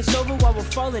could take us over while we're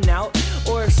falling out,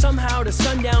 or if somehow the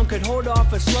sundown could hold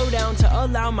off or slow down to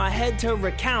allow my head to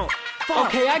recount.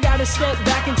 Okay, I gotta step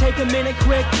back and take a minute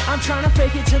quick. I'm trying to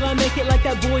fake it till I make it like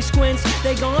that boy Squints.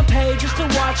 They gon' pay just to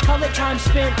watch, call it time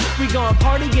spent. We gon'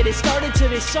 party, get it started till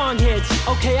this song hits.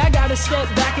 Okay, I gotta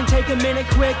step back and take a minute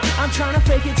quick. I'm trying to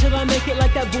fake it till I make it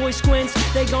like that boy Squints.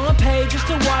 They gon' pay just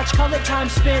to watch, call it time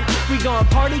spent. We gon'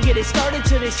 party, get it started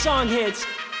till this song hits.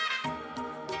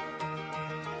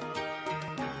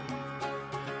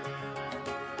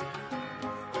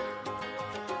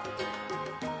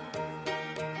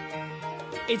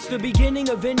 It's the beginning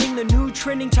of ending. The new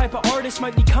trending type of artist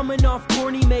might be coming off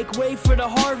corny, make way for the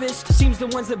harvest. Seems the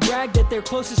ones that brag that they're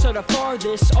closest are the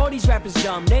farthest. All these rappers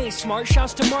dumb, they ain't smart.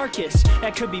 Shouts to Marcus.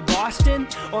 That could be Boston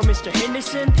or Mr.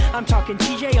 Henderson. I'm talking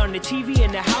TJ on the TV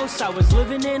in the house I was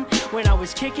living in when I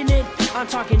was kicking it. I'm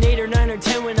talking 8 or 9 or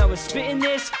 10 when I was spitting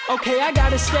this. Okay, I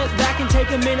gotta step back and take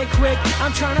a minute quick.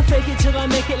 I'm trying to fake it till I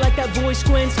make it like that boy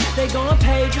Squints. They gon'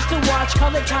 pay just to watch,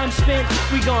 call it time spent.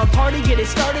 We gon' party, get it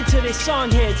started till this song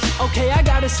hits. Okay, I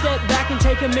gotta step back and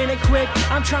take a minute quick.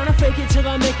 I'm trying to fake it till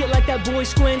I make it like that boy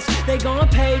Squints. They gon'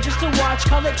 pay just to watch,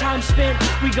 call it time spent.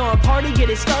 We gon' party, get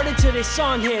it started till this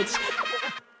song hits.